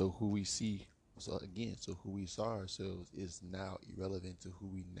 So who we saw ourselves is now irrelevant to who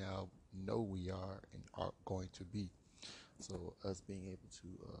we now know we are and are going to be. So us being able to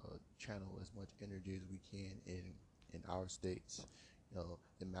channel as much energy as we can in our states,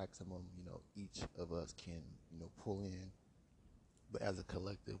 the maximum, each of us can, pull in. But as a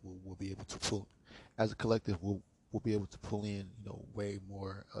collective, we'll be able to pull. As a collective, we'll be able to pull in, way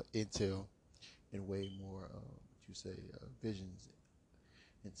more intel and way more, visions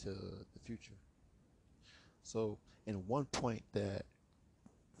into the future. So, and one point that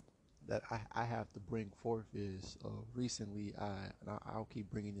I have to bring forth is recently I'll keep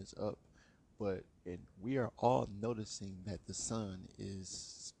bringing this up, but we are all noticing that the sun is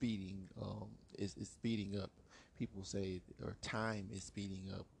speeding speeding up. People say, or time is speeding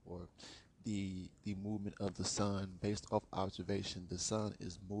up, or the movement of the sun based off observation. The sun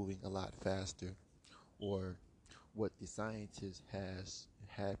is moving a lot faster, or what the scientists has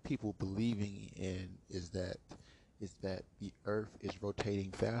had people believing in is that the earth is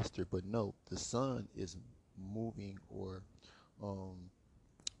rotating faster, but no, the sun is moving, or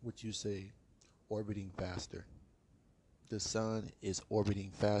orbiting faster. The sun is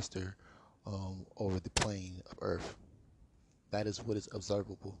orbiting faster over the plane of Earth. That is what is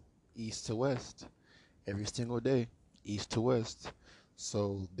observable, east to west, every single day, east to west.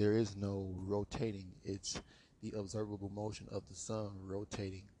 So there is no rotating. It's the observable motion of the sun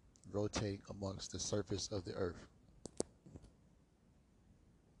rotating amongst the surface of the Earth.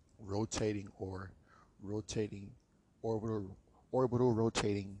 Rotating orbital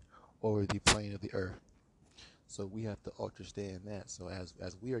rotating over the plane of the Earth. So we have to understand that. So as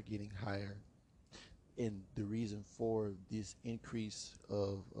we are getting higher, and the reason for this increase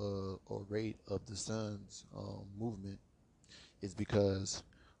of or rate of the sun's movement is because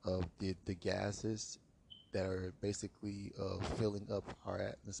of the gases that are basically filling up our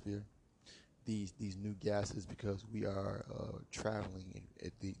atmosphere. These new gases, because we are traveling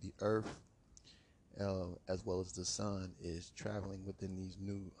at the Earth, as well as the sun is traveling within these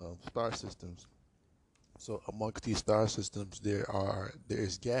new star systems. So amongst these star systems,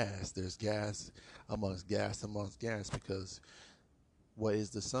 there's gas. There's gas amongst gas, because what is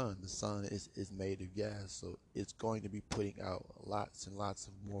the sun? The sun is made of gas, so it's going to be putting out lots and lots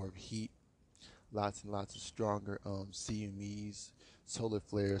of more heat, lots and lots of stronger CMEs, solar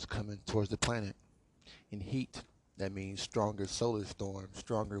flares coming towards the planet. In heat, that means stronger solar storms,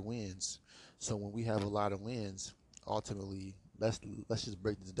 stronger winds. So when we have a lot of winds, ultimately, let's just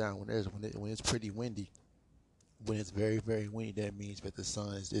break this down. When it's pretty windy, when it's very, very windy, that means that the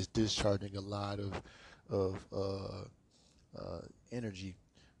sun is discharging a lot of energy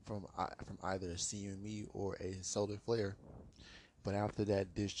from either a CME or a solar flare. But after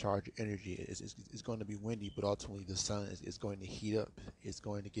that discharge energy, it's going to be windy, but ultimately the sun is going to heat up. It's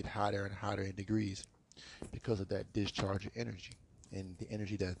going to get hotter and hotter in degrees because of that discharge of energy and the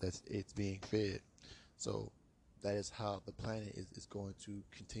energy that's it's being fed. So that is how the planet is going to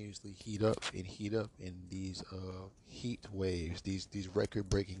continuously heat up in these heat waves, these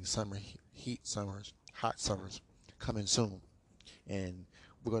record-breaking hot summers coming soon. And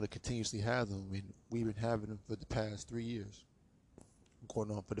we're going to continuously have them, and we've been having them for the past 3 years.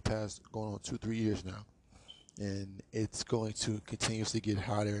 Going on 2-3 years now, and it's going to continuously get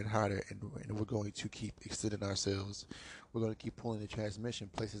hotter and hotter, and we're going to keep extending ourselves. We're going to keep pulling the transmission.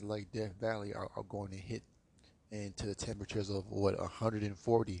 Places like Death Valley are going to hit into the temperatures of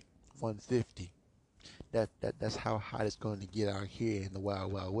 140, 150. That's how hot it's going to get out here in the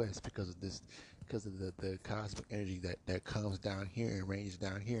wild west because of the cosmic energy that comes down here and rains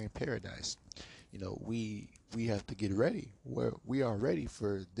down here in paradise. We have to get ready. We are ready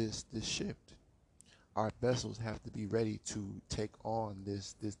for this shift. Our vessels have to be ready to take on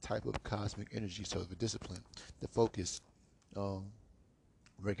this type of cosmic energy. So the discipline, the focus,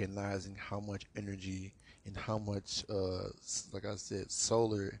 recognizing how much energy and how much, like I said,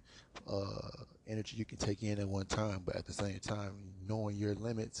 solar energy you can take in at one time. But at the same time, knowing your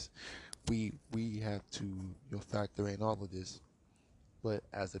limits, we have to factor in all of this. But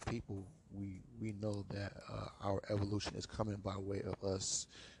as a people, we know that our evolution is coming by way of us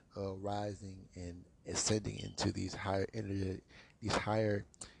rising and ascending into these higher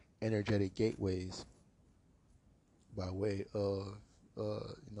energetic gateways by way of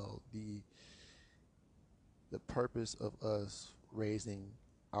the purpose of us raising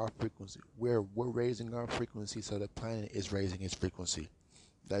our frequency. We're raising our frequency, so the planet is raising its frequency.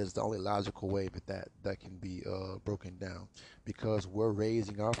 That is the only logical way that can be broken down, because we're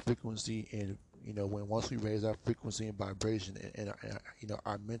raising our frequency, and once we raise our frequency and vibration and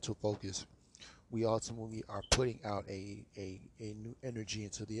our mental focus, we ultimately are putting out a new energy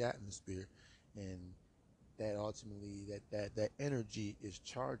into the atmosphere, and that ultimately that energy is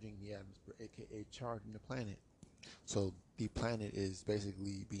charging the atmosphere, aka charging the planet. So the planet is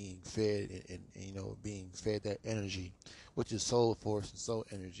basically being fed and being fed that energy, which is soul force and soul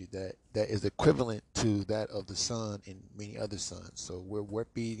energy that is equivalent to that of the sun and many other suns. So we're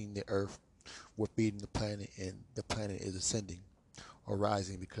feeding the earth, we're feeding the planet, and the planet is ascending or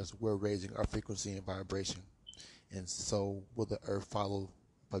rising because we're raising our frequency and vibration. And so will the earth follow,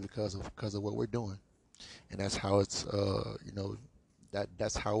 but because of what we're doing. And that's how it's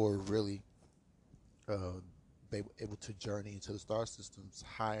that's how we're really able to journey into the star systems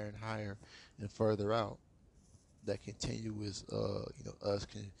higher and higher and further out. That continuous us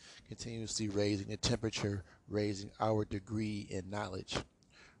continuously raising the temperature, raising our degree in knowledge,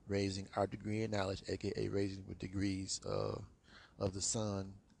 aka raising the degrees of the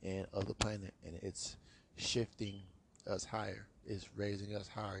sun and of the planet, and it's shifting us higher. It's raising us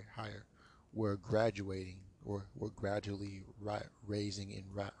higher. We're graduating, or we're gradually rising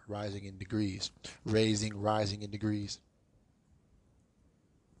in degrees. Rising in degrees.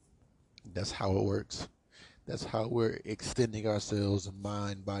 That's how it works. That's how we're extending ourselves,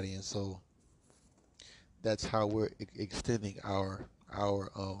 mind, body, and soul. That's how we're extending our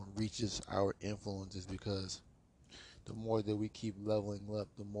reaches, our influences, because the more that we keep leveling up,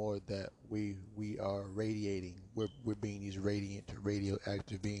 the more that we are radiating. We're being these radiant,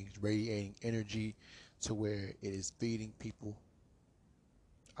 radioactive beings, radiating energy to where it is feeding people.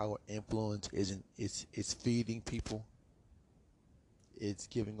 Our influence it's feeding people. It's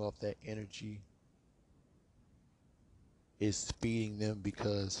giving off that energy. It's feeding them,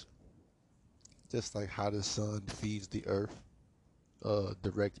 because just like how the sun feeds the earth,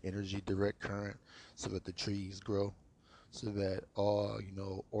 direct energy, direct current, so that the trees grow, so that all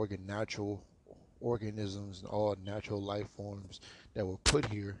natural organisms and all natural life forms that were put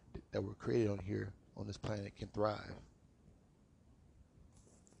here, that were created on this planet, can thrive,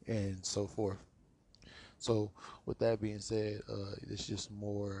 and so forth. So with that being said, it's just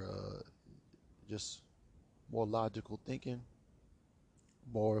more logical thinking.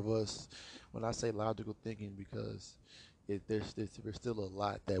 More of us, when I say logical thinking, because there's still a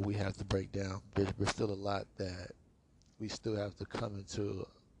lot that we have to break down. There's still a lot that we still have to come into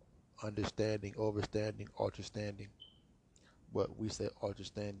understanding, overstanding, understanding. What we say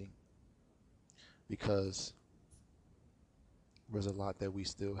understanding, because there's a lot that we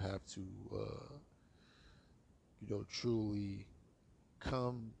still have to truly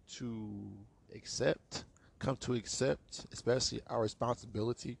come to accept, especially our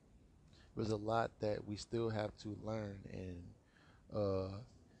responsibility. There's a lot that we still have to learn and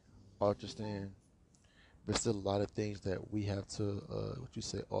understand. There's still a lot of things that we have to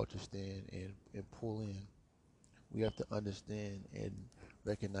understand and pull in. We have to understand and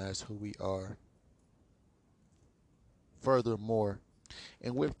recognize who we are. Furthermore,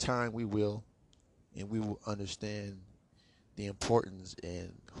 and with time we will understand the importance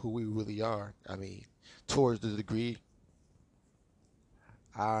and who we really are. I mean, towards the degree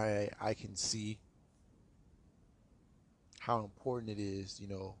I can see how important it is.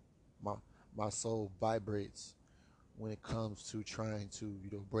 My soul vibrates when it comes to trying to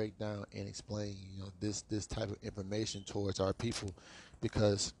break down and explain this type of information towards our people,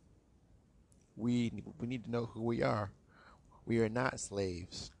 because we need to know who we are. We are not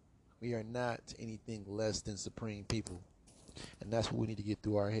slaves. We are not anything less than supreme people, and that's what we need to get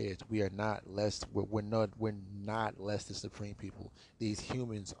through our heads. We are not less. We're not less than supreme people. These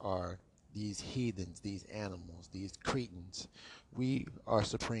humans are these heathens, these animals, these cretins. We are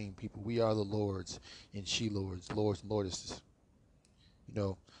supreme people. We are the lords and she-lords, lords and lordesses.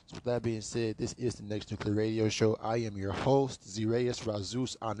 So with that being said, this is the Next Nuclear Radio Show. I am your host, Zireus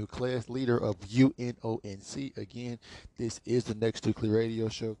Razus Anucleus, leader of UNONC. Again, this is the Next Nuclear Radio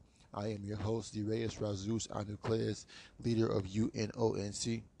Show. I am your host, Zireus Razus Anucleus, leader of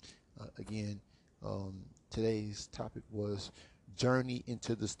UNONC. Again, today's topic was Journey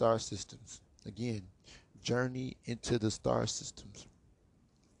into the Star Systems. Again, Journey into the Star Systems.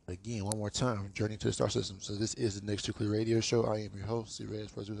 Again, one more time, Journey to the Star System. So this is the Next Nuclear Radio Show. I am your host, C-Rez,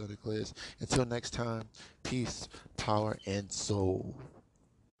 President Underclass. Until next time, peace, power, and soul.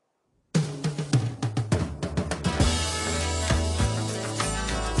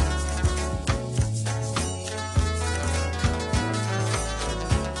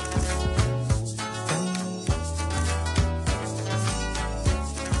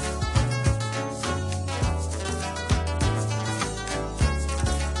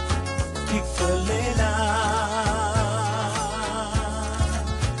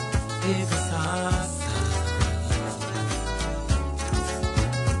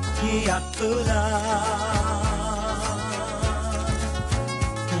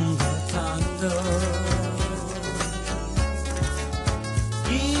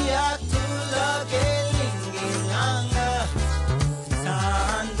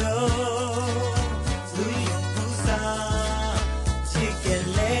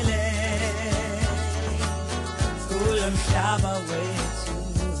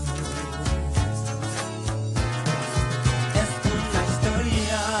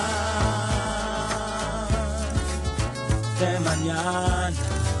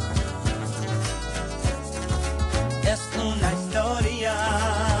 Es una historia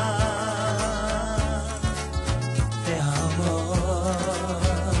de amor.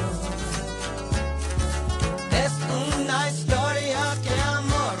 Es una historia que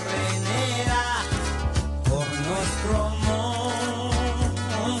amor reina por nuestro mundo.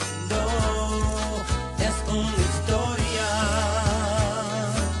 Es una historia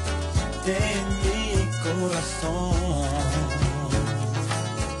de mi corazón.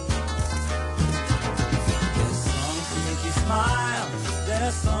 There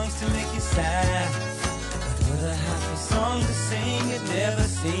are songs to make you sad, but with a happy song to sing, it never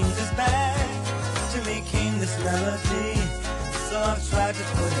seems as bad. To me came this melody, so I've tried to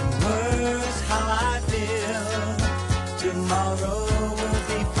put in words how I feel. Tomorrow will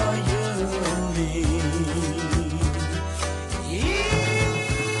be for you and me. Yeah,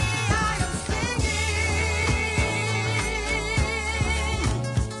 I am singing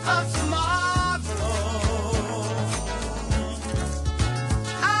of tomorrow.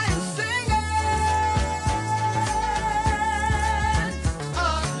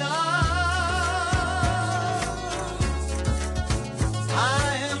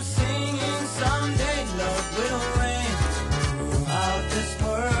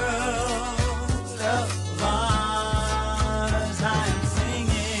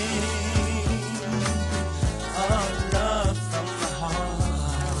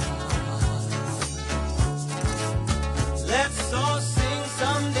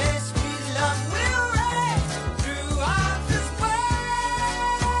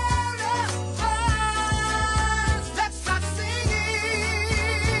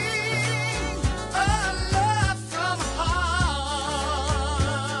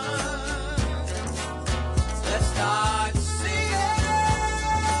 Stop.